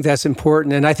I think that's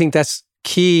important, and I think that's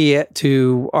key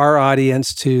to our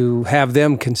audience to have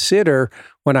them consider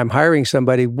when I'm hiring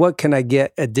somebody, what can I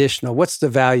get additional? What's the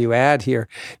value add here?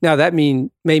 Now, that may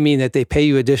mean that they pay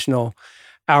you additional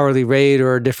hourly rate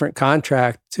or a different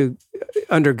contract to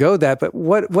undergo that, but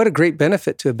what a great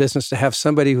benefit to a business to have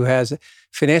somebody who has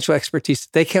financial expertise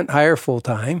that they can't hire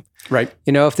full-time. Right.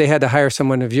 If they had to hire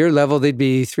someone of your level, they'd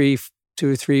be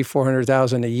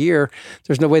 $400,000 a year.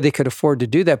 There's no way they could afford to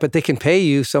do that, but they can pay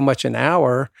you so much an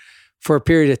hour for a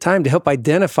period of time to help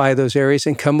identify those areas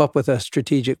and come up with a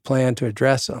strategic plan to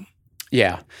address them.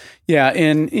 Yeah.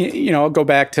 And, I'll go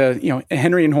back to,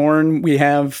 Henry and Horne, we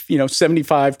have,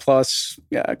 75 plus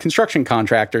construction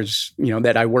contractors,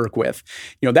 that I work with.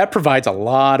 That provides a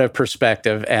lot of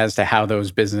perspective as to how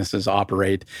those businesses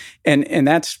operate. And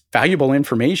that's valuable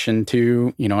information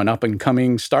to, an up and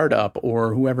coming startup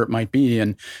or whoever it might be.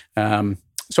 And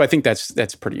so I think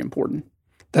that's pretty important.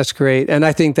 That's great. And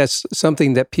I think that's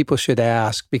something that people should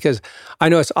ask, because I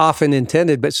know it's often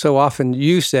intended, but so often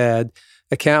you said,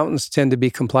 accountants tend to be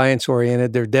compliance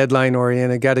oriented. They're deadline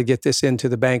oriented. Got to get this into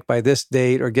the bank by this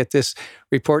date, or get this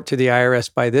report to the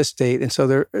IRS by this date. And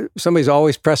so somebody's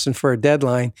always pressing for a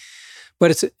deadline.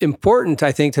 But it's important,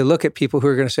 I think, to look at people who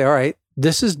are going to say, all right,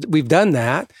 we've done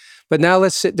that, but now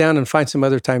let's sit down and find some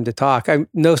other time to talk. I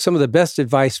know some of the best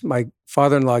advice my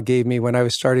father-in-law gave me when I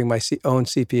was starting my own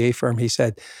CPA firm. He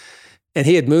said, and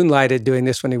he had moonlighted doing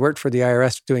this when he worked for the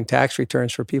IRS, doing tax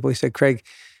returns for people. He said, Craig,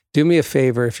 do me a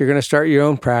favor. If you're going to start your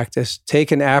own practice,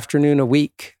 take an afternoon a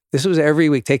week. This was every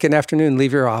week. Take an afternoon,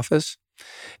 leave your office,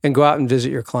 and go out and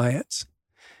visit your clients.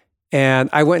 And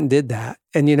I went and did that.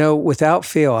 And, without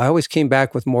fail, I always came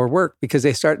back with more work because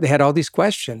they had all these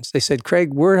questions. They said,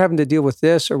 Craig, we're having to deal with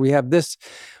this, or we have this.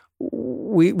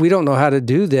 We don't know how to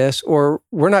do this, or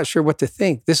we're not sure what to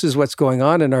think. This is what's going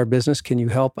on in our business. Can you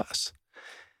help us?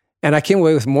 And I came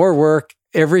away with more work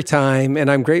every time, and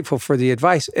I'm grateful for the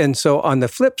advice. And so on the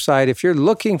flip side, if you're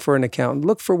looking for an accountant,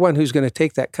 look for one who's going to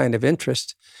take that kind of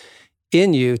interest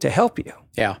in you to help you.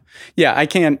 Yeah. I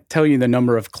can't tell you the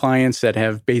number of clients that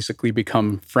have basically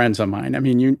become friends of mine. I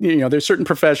mean, you know, there's certain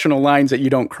professional lines that you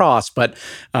don't cross, but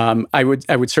I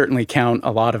would certainly count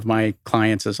a lot of my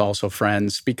clients as also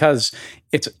friends, because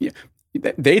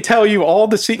they tell you all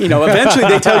the eventually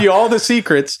they tell you all the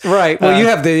secrets. Right. Well, you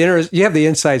have the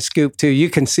inside scoop too. You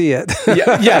can see it.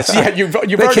 You've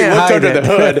already looked under the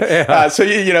hood. So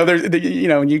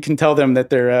you can tell them that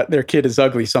their kid is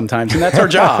ugly sometimes, and that's our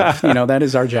job. That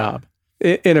is our job.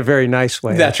 In a very nice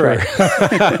way. That's right.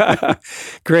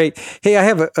 Great. Hey, I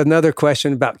have another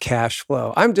question about cash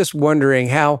flow. I'm just wondering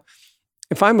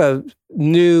if I'm a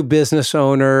new business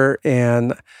owner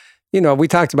and, we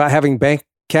talked about having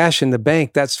cash in the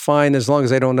bank, that's fine as long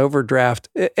as I don't overdraft.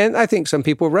 And I think some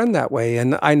people run that way.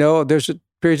 And I know there's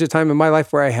periods of time in my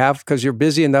life where I have, because you're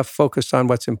busy enough focused on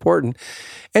what's important.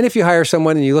 And if you hire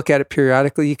someone and you look at it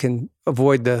periodically, you can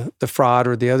avoid the fraud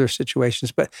or the other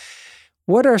situations. But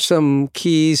what are some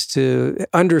keys to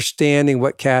understanding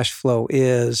what cash flow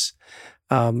is?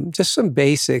 Just some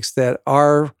basics that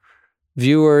our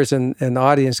viewers and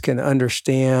audience can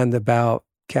understand about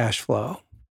cash flow.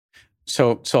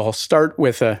 So I'll start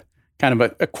with a kind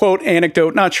of a quote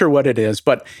anecdote, not sure what it is,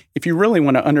 but if you really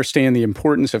want to understand the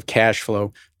importance of cash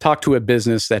flow, talk to a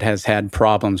business that has had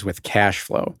problems with cash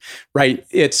flow, right?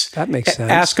 That makes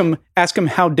sense. Ask them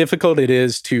how difficult it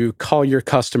is to call your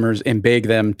customers and beg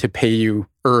them to pay you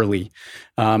early.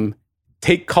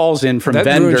 Take calls in from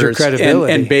vendors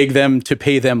and beg them to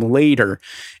pay them later,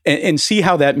 and see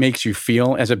how that makes you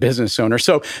feel as a business owner.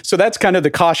 So that's kind of the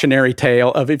cautionary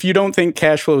tale of, if you don't think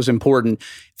cash flow is important,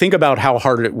 think about how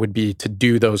hard it would be to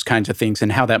do those kinds of things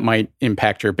and how that might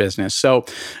impact your business. So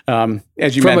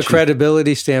as you mentioned, from a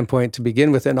credibility standpoint to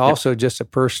begin with, and also just a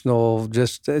personal,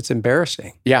 it's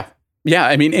embarrassing. Yeah.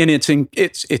 I mean, and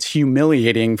it's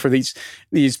humiliating for these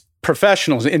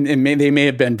professionals, and they may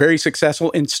have been very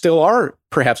successful and still are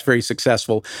perhaps very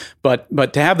successful, but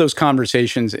to have those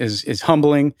conversations is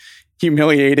humbling,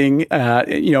 humiliating,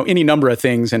 any number of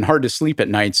things, and hard to sleep at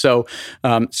night. So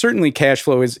certainly cash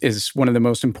flow is one of the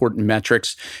most important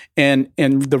metrics, and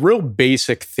the real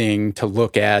basic thing to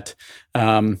look at,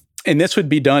 and this would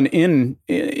be done in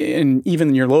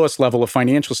even your lowest level of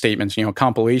financial statements,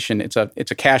 compilation. It's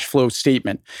a cash flow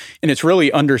statement, and it's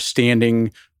really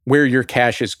understanding where your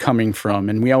cash is coming from.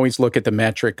 And we always look at the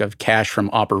metric of cash from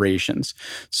operations.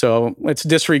 So let's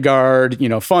disregard,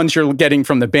 funds you're getting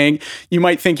from the bank. You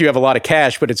might think you have a lot of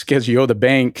cash, but it's because you owe the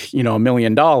bank, $1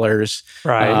 million.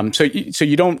 Right. So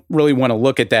you don't really want to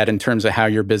look at that in terms of how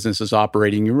your business is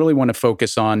operating. You really want to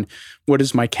focus on, what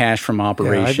is my cash from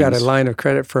operations? Yeah, I've got a line of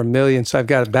credit for $1 million, so I've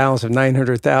got a balance of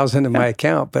 $900,000 in my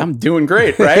account. But I'm doing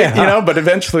great, right? But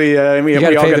eventually we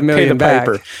all got to pay the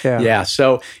piper. Yeah.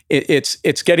 So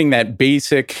it's getting that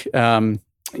basic,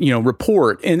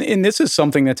 report. And this is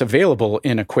something that's available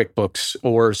in a QuickBooks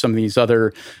or some of these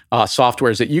other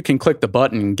softwares that you can click the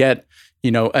button and get,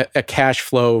 a cash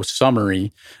flow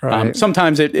summary. Right.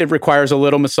 Sometimes it requires a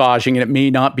little massaging, and it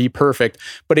may not be perfect,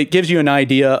 but it gives you an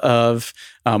idea of,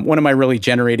 what am I really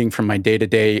generating from my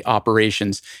day-to-day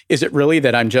operations? Is it really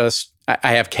that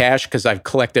I have cash because I've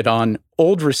collected on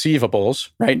old receivables,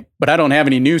 right? But I don't have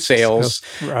any new sales.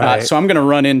 Right. So I'm going to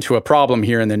run into a problem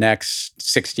here in the next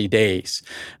 60 days.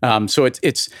 So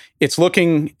it's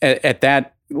looking at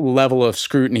that level of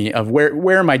scrutiny of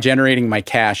where am I generating my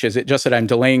cash? Is it just that I'm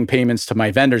delaying payments to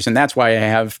my vendors, and that's why I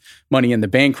have money in the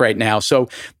bank right now? So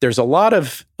there's a lot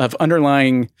of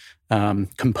underlying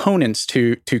components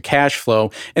to cash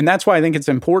flow, and that's why I think it's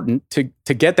important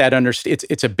to get that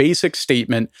it's a basic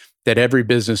statement that every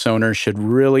business owner should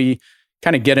really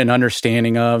kind of get an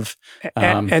understanding of.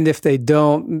 And if they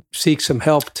don't, seek some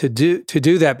help to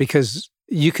do that, because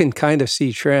you can kind of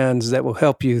see trends that will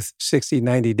help you 60,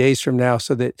 90 days from now,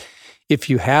 so that if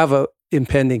you have a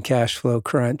impending cash flow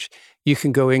crunch, you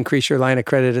can go increase your line of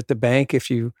credit at the bank if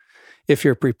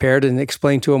you're prepared, and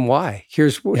explain to them why.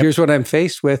 Here's what I'm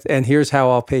faced with, and here's how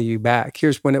I'll pay you back.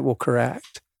 Here's when it will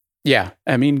correct. Yeah.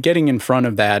 I mean, getting in front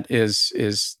of that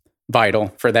is vital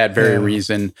for that very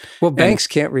reason. Well, banks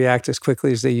can't react as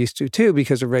quickly as they used to too,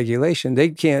 because of regulation.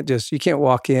 You can't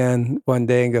walk in one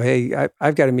day and go, hey,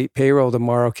 I've got to meet payroll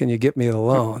tomorrow. Can you get me a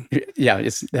loan? Yeah.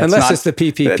 Unless it's the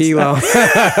PPP loan.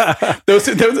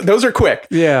 Those are quick.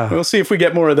 Yeah. We'll see if we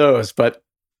get more of those. But,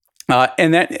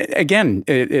 and that, again,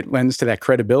 it lends to that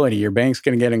credibility. Your bank's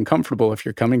going to get uncomfortable if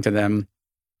you're coming to them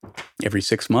every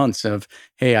 6 months of,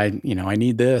 hey, I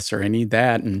need this or I need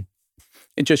that. And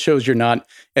it just shows you're not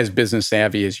as business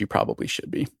savvy as you probably should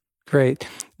be. Great.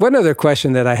 One other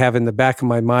question that I have in the back of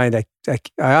my mind, I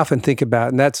often think about,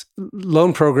 and that's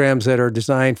loan programs that are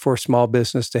designed for small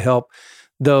business to help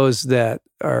those that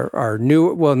are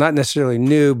new, well, not necessarily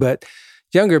new, but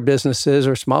younger businesses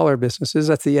or smaller businesses.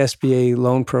 That's the SBA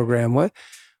loan program.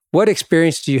 What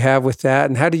experience do you have with that,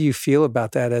 and how do you feel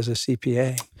about that as a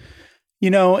CPA?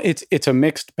 It's a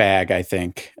mixed bag, I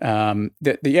think. The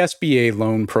SBA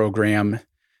loan program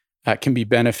can be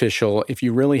beneficial if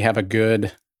you really have a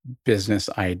good business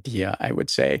idea, I would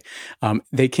say.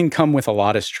 They can come with a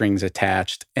lot of strings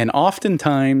attached. And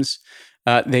oftentimes,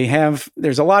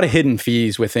 there's a lot of hidden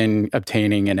fees within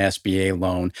obtaining an SBA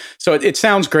loan. So it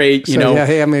sounds great,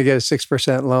 hey, I'm going to get a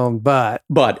 6% loan,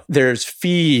 but there's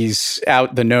fees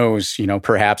out the nose,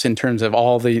 perhaps in terms of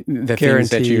all the things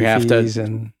that you have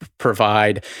to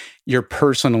provide.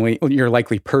 You're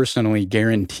likely personally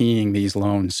guaranteeing these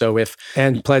loans. So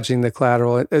and pledging the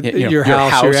collateral, your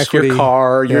house, your equity, your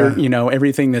car,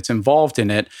 everything that's involved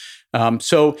in it.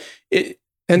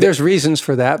 And there's reasons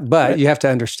for that, but you have to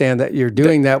understand that you're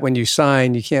doing that when you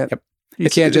sign. You can't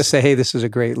just say, hey, this is a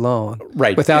great loan,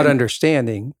 right? Without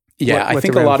understanding. Yeah, I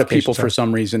think a lot of people for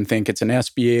some reason think it's an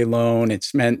SBA loan.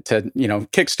 It's meant to,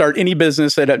 kickstart any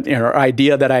business or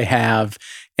idea that I have.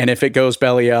 And if it goes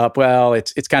belly up, well,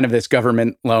 it's kind of this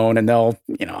government loan, and they'll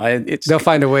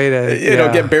find a way to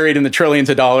it'll get buried in the trillions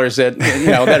of dollars that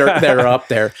that are up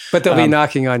there. But they'll be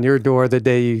knocking on your door the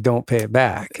day you don't pay it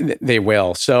back. They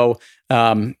will. So,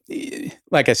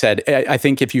 like I said, I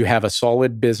think if you have a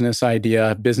solid business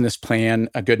idea, business plan,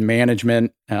 a good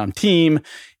management team,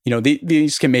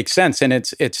 these can make sense, and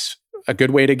it's a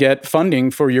good way to get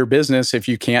funding for your business if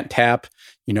you can't tap.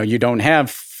 You don't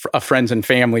have a friends and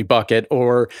family bucket,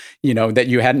 or that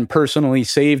you hadn't personally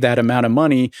saved that amount of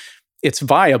money. It's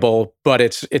viable, but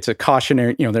it's a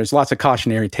cautionary. There's lots of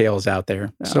cautionary tales out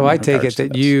there. So I take it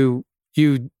that you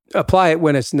apply it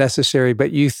when it's necessary,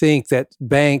 but you think that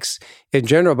banks in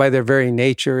general, by their very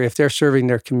nature, if they're serving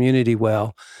their community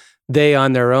well, they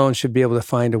on their own should be able to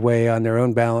find a way on their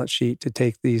own balance sheet to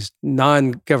take these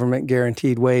non-government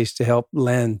guaranteed ways to help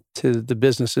lend to the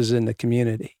businesses in the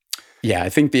community. Yeah, I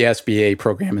think the SBA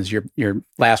program is your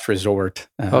last resort.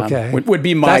 Okay. Would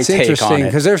be my take on it. That's interesting,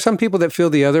 because there are some people that feel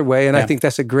the other way, and I think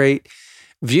that's a great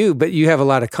view, but you have a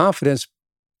lot of confidence.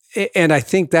 And I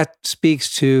think that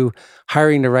speaks to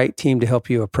hiring the right team to help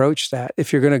you approach that.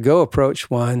 If you're going to go approach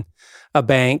a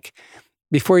bank,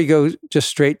 before you go just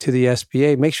straight to the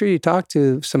SBA, make sure you talk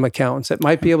to some accountants that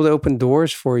might be able to open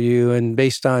doors for you. And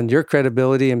based on your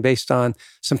credibility and based on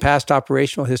some past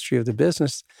operational history of the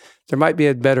business, there might be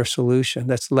a better solution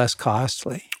that's less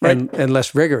costly and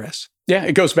less rigorous. Yeah,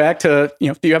 it goes back to,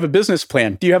 do you have a business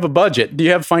plan? Do you have a budget? Do you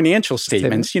have financial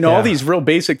statements? All these real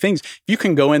basic things. You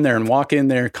can go in there and walk in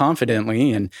there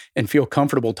confidently and feel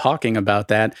comfortable talking about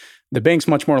that. The bank's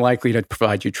much more likely to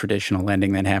provide you traditional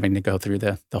lending than having to go through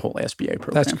the whole SBA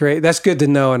program. That's great. That's good to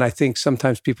know. And I think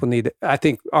sometimes I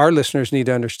think our listeners need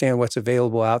to understand what's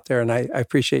available out there. And I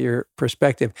appreciate your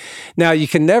perspective. Now, you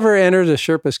can never enter the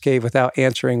Sherpas Cave without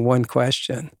answering one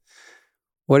question.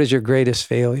 What is your greatest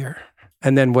failure?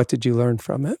 And then what did you learn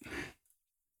from it?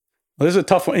 Well, this is a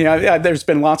tough one. There's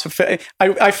been lots of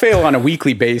I fail on a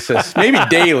weekly basis, maybe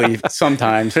daily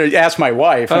sometimes. Ask my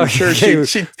wife. I'm sure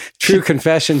she true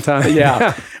confession time.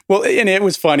 Yeah. Well, and it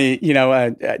was funny.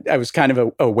 I was kind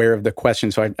of aware of the question,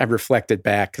 so I reflected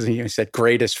back because he said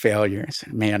greatest failure. I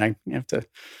said, man, I have to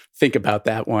think about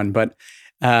that one. But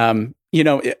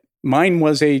mine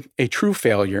was a true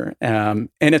failure. And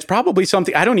it's probably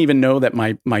something, I don't even know that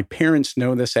my parents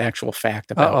know this actual fact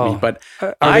about me, but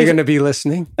are they going to be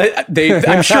listening?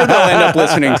 I'm sure they'll end up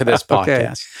listening to this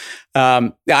podcast.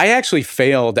 Okay. I actually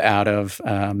failed out of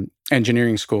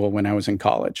engineering school when I was in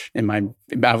college.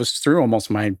 I was through almost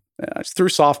my through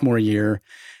sophomore year,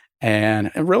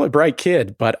 and a really bright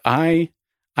kid, but I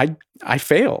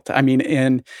failed. I mean,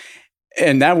 and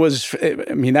that was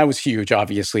huge,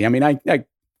 obviously. I mean, I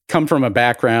come from a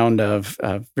background of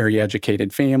a very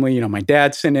educated family. You know, my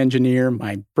dad's an engineer,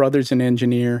 my brother's an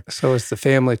engineer. So it's the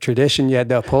family tradition you had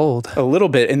to uphold. A little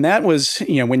bit. And that was,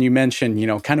 you know, when you mentioned, you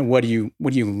know, kind of what do you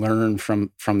learn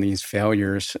from these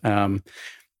failures?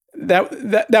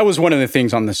 That was one of the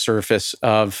things on the surface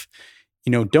of,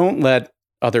 you know, don't let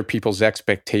other people's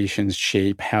expectations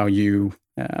shape how you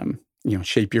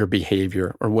shape your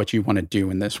behavior or what you want to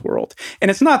do in this world. And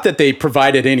it's not that they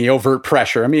provided any overt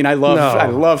pressure. I mean, I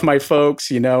love my folks,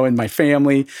 you know, and my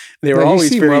family. They were always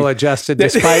very well adjusted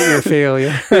despite your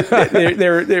failure.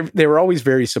 They were always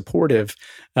very supportive.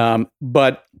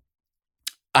 But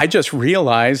I just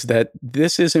realized that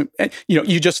this isn't, you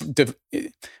know,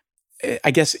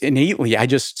 I guess innately, I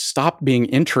just stopped being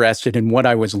interested in what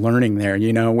I was learning there,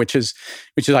 you know, which is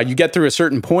like you get through a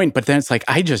certain point, but then it's like,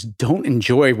 I just don't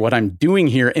enjoy what I'm doing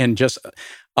here, and just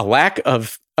a lack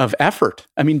of effort.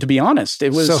 I mean, to be honest,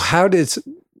 it was. So how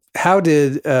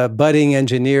did a budding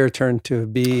engineer turn to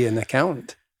be an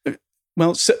accountant?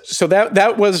 Well, so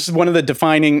that was one of the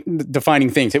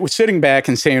defining things. It was sitting back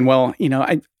and saying, well, you know,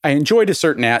 I enjoyed a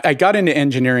certain, I got into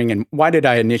engineering, and why did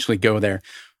I initially go there?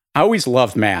 I always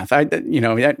loved math.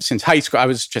 Since high school, I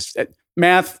was just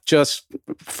math. Just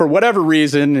for whatever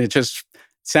reason, it just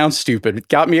sounds stupid. It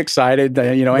got me excited.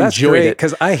 I enjoyed it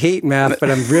because I hate math, but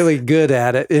I'm really good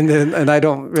at it, and I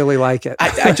don't really like it.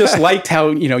 I just liked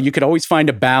how you could always find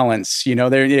a balance. You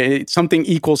know, something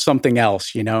equals something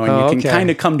else. You know, and you can kind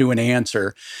of come to an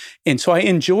answer. And so I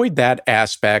enjoyed that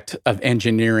aspect of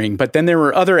engineering, but then there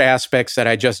were other aspects that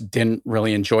I just didn't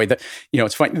really enjoy. That, you know,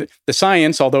 it's fun. The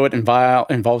science, although it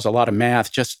involves a lot of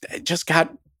math, just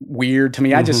got weird to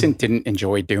me. I just didn't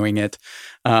enjoy doing it.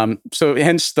 So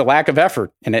hence the lack of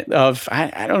effort in it.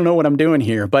 I don't know what I'm doing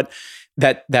here, but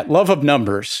that love of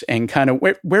numbers and kind of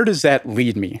where does that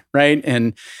lead me, right?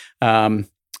 And that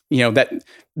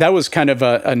was kind of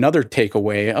another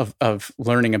takeaway of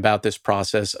learning about this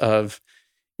process of.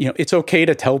 You know, it's okay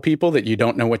to tell people that you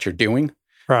don't know what you're doing.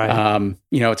 Right.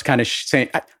 It's kind of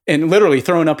saying, and literally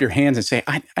throwing up your hands and say,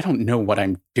 I don't know what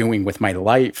I'm doing with my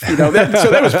life. You know, so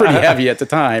that was pretty heavy at the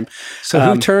time. So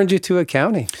who turned you to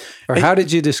accounting, or how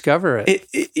did you discover it?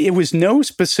 It was no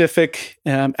specific,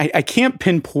 I can't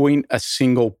pinpoint a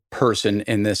single person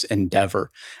in this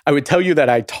endeavor. I would tell you that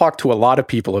I talked to a lot of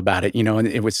people about it, you know, and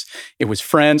it was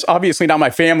friends, obviously not my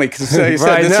family, because this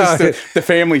is the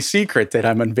family secret that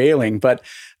I'm unveiling, but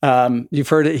you've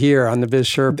heard it here on the Biz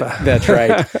Sherpa. That's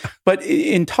right. But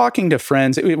in talking to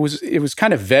friends, it was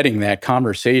kind of vetting that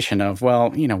conversation of, well,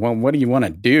 what do you want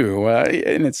to do?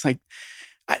 And it's like,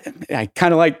 I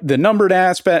kind of like the numbers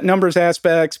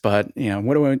aspects, but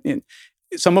what do I?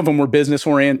 Some of them were business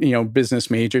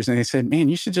majors, and they said, "Man,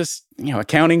 you should just,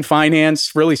 accounting,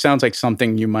 finance really sounds like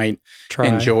something you might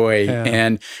enjoy." Yeah.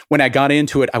 And when I got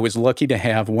into it, I was lucky to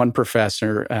have one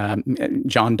professor,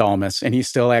 John Dalmas, and he's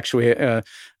still actually a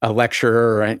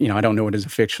lecturer. I don't know what his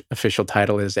official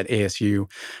title is at ASU,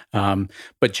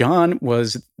 but John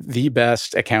was the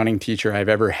best accounting teacher I've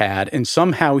ever had, and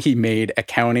somehow he made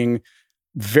accounting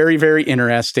very, very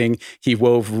interesting. He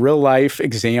wove real life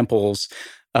examples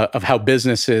of how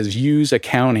businesses use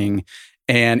accounting.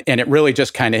 And it really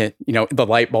just kind of, the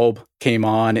light bulb came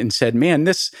on and said, man,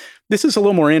 this is a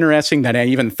little more interesting than I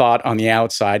even thought on the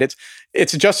outside.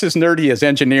 It's just as nerdy as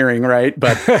engineering, right?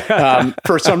 But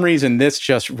for some reason, this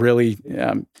just really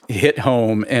hit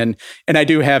home. And I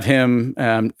do have him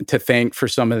to thank for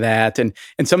some of that and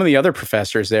some of the other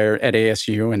professors there at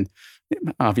ASU. And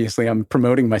obviously, I'm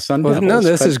promoting my Sun Devils. No,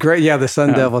 this is great. Yeah, the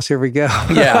Sun Devils. Here we go.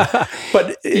 Yeah.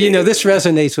 But, this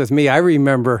resonates with me. I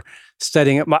remember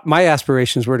studying, my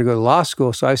aspirations were to go to law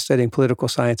school. So I was studying political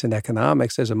science and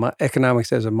economics as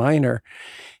a minor.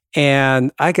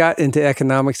 And I got into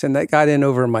economics, and that got in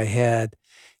over my head.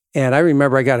 And I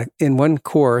remember I got in one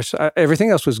course, everything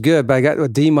else was good, but I got a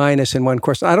D- in one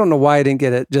course. I don't know why I didn't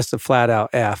get just a flat out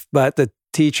F, but the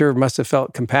teacher must have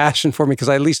felt compassion for me because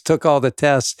I at least took all the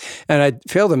tests, and I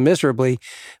failed them miserably,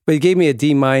 but he gave me a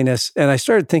D-. And I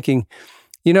started thinking,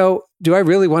 do I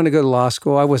really want to go to law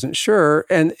school? I wasn't sure.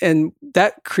 And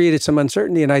that created some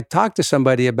uncertainty. And I talked to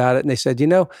somebody about it, and they said,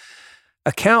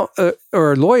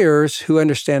 or lawyers who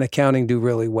understand accounting do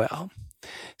really well.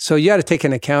 So you got to take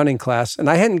an accounting class. And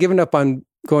I hadn't given up on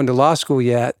going to law school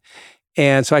yet.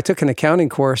 And so I took an accounting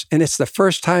course, and it's the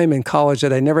first time in college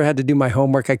that I never had to do my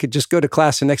homework. I could just go to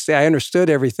class the next day. I understood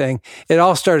everything. It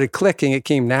all started clicking. It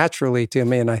came naturally to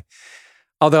me. And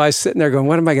although I was sitting there going,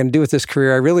 what am I going to do with this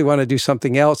career? I really want to do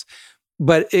something else.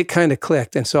 but it kind of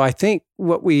clicked. And so I think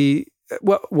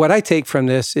what I take from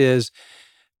this is,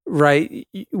 right,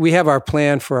 we have our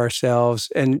plan for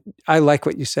ourselves. And I like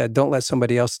what you said. Don't let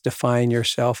somebody else define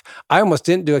yourself. I almost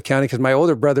didn't do accounting because my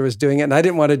older brother was doing it and I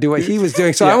didn't want to do what he was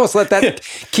doing. So I almost let that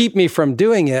keep me from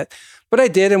doing it. But I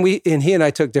did. And he and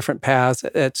I took different paths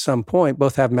at some point.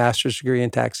 Both have master's degree in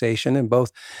taxation and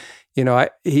both,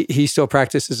 he still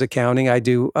practices accounting. I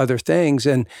do other things.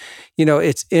 And,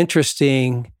 it's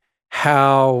interesting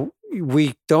how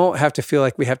we don't have to feel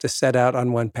like we have to set out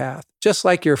on one path. Just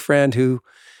like your friend who,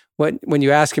 when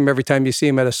you ask him every time you see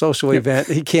him at a social event,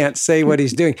 he can't say what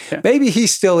he's doing. Maybe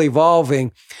he's still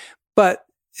evolving, but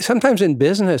sometimes in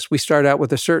business, we start out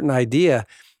with a certain idea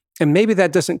and maybe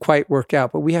that doesn't quite work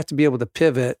out, but we have to be able to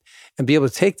pivot and be able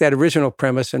to take that original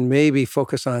premise and maybe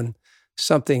focus on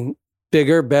something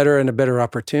bigger, better, and a better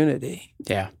opportunity.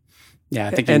 Yeah. I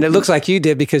think and it looks like you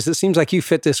did because it seems like you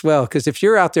fit this well. Because if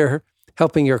you're out there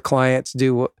helping your clients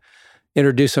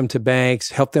introduce them to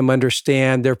banks, help them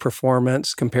understand their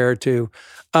performance compared to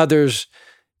others,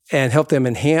 and help them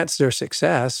enhance their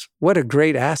success, what a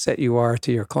great asset you are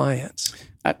to your clients.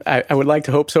 I would like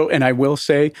to hope so. And I will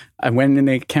say, I went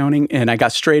into accounting and I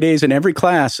got straight A's in every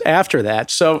class after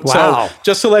that. So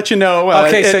just to let you know.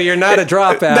 So you're not a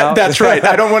dropout. That's right.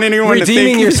 I don't want anyone to think.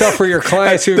 Redeeming yourself for your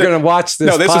clients who are going to watch this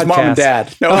podcast. No, this is mom and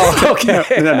dad. No. Oh,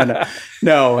 okay.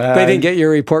 No. They didn't get your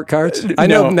report cards? I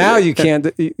know now you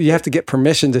can't. You have to get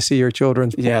permission to see your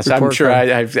children's Yes, report I'm sure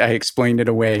card. I explained it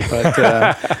away. But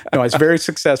no, I was very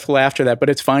successful after that.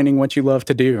 But it's finding what you love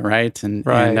to do, right? And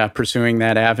pursuing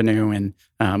that avenue. And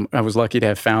I was lucky to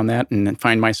have found that and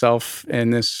find myself in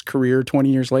this career 20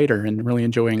 years later and really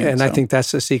enjoying it. And I think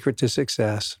that's the secret to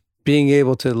success. Being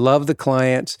able to love the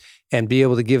clients and be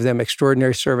able to give them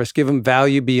extraordinary service, give them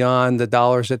value beyond the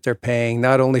dollars that they're paying,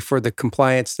 not only for the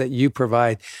compliance that you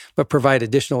provide, but provide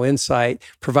additional insight,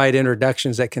 provide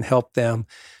introductions that can help them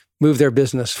move their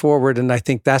business forward. And I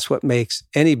think that's what makes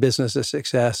any business a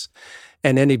success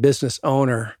and any business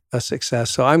owner a success.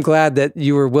 So I'm glad that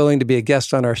you were willing to be a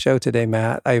guest on our show today,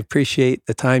 Matt. I appreciate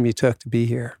the time you took to be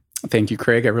here. Thank you,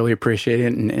 Craig. I really appreciate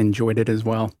it and enjoyed it as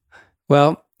well.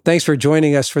 Well, thanks for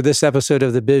joining us for this episode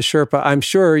of the Biz Sherpa. I'm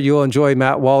sure you'll enjoy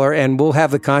Matt Waller, and we'll have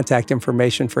the contact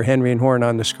information for Henry and Horne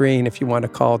on the screen if you want to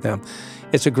call them.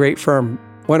 It's a great firm.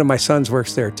 One of my sons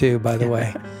works there too, by the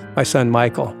way, my son,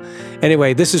 Michael.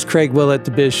 Anyway, this is Craig Willett,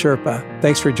 the Biz Sherpa.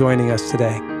 Thanks for joining us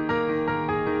today.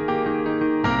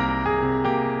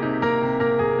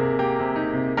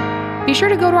 Be sure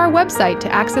to go to our website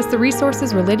to access the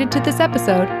resources related to this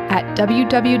episode at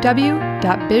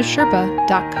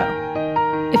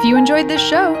www.bizsherpa.co. If you enjoyed this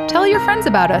show, tell your friends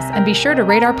about us and be sure to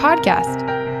rate our podcast.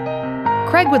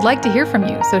 Craig would like to hear from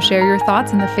you, so share your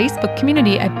thoughts in the Facebook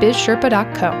community at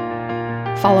bizsherpa.co.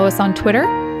 Follow us on Twitter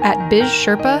at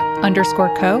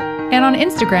bizsherpa_co and on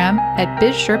Instagram at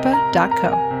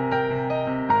bizsherpa.co.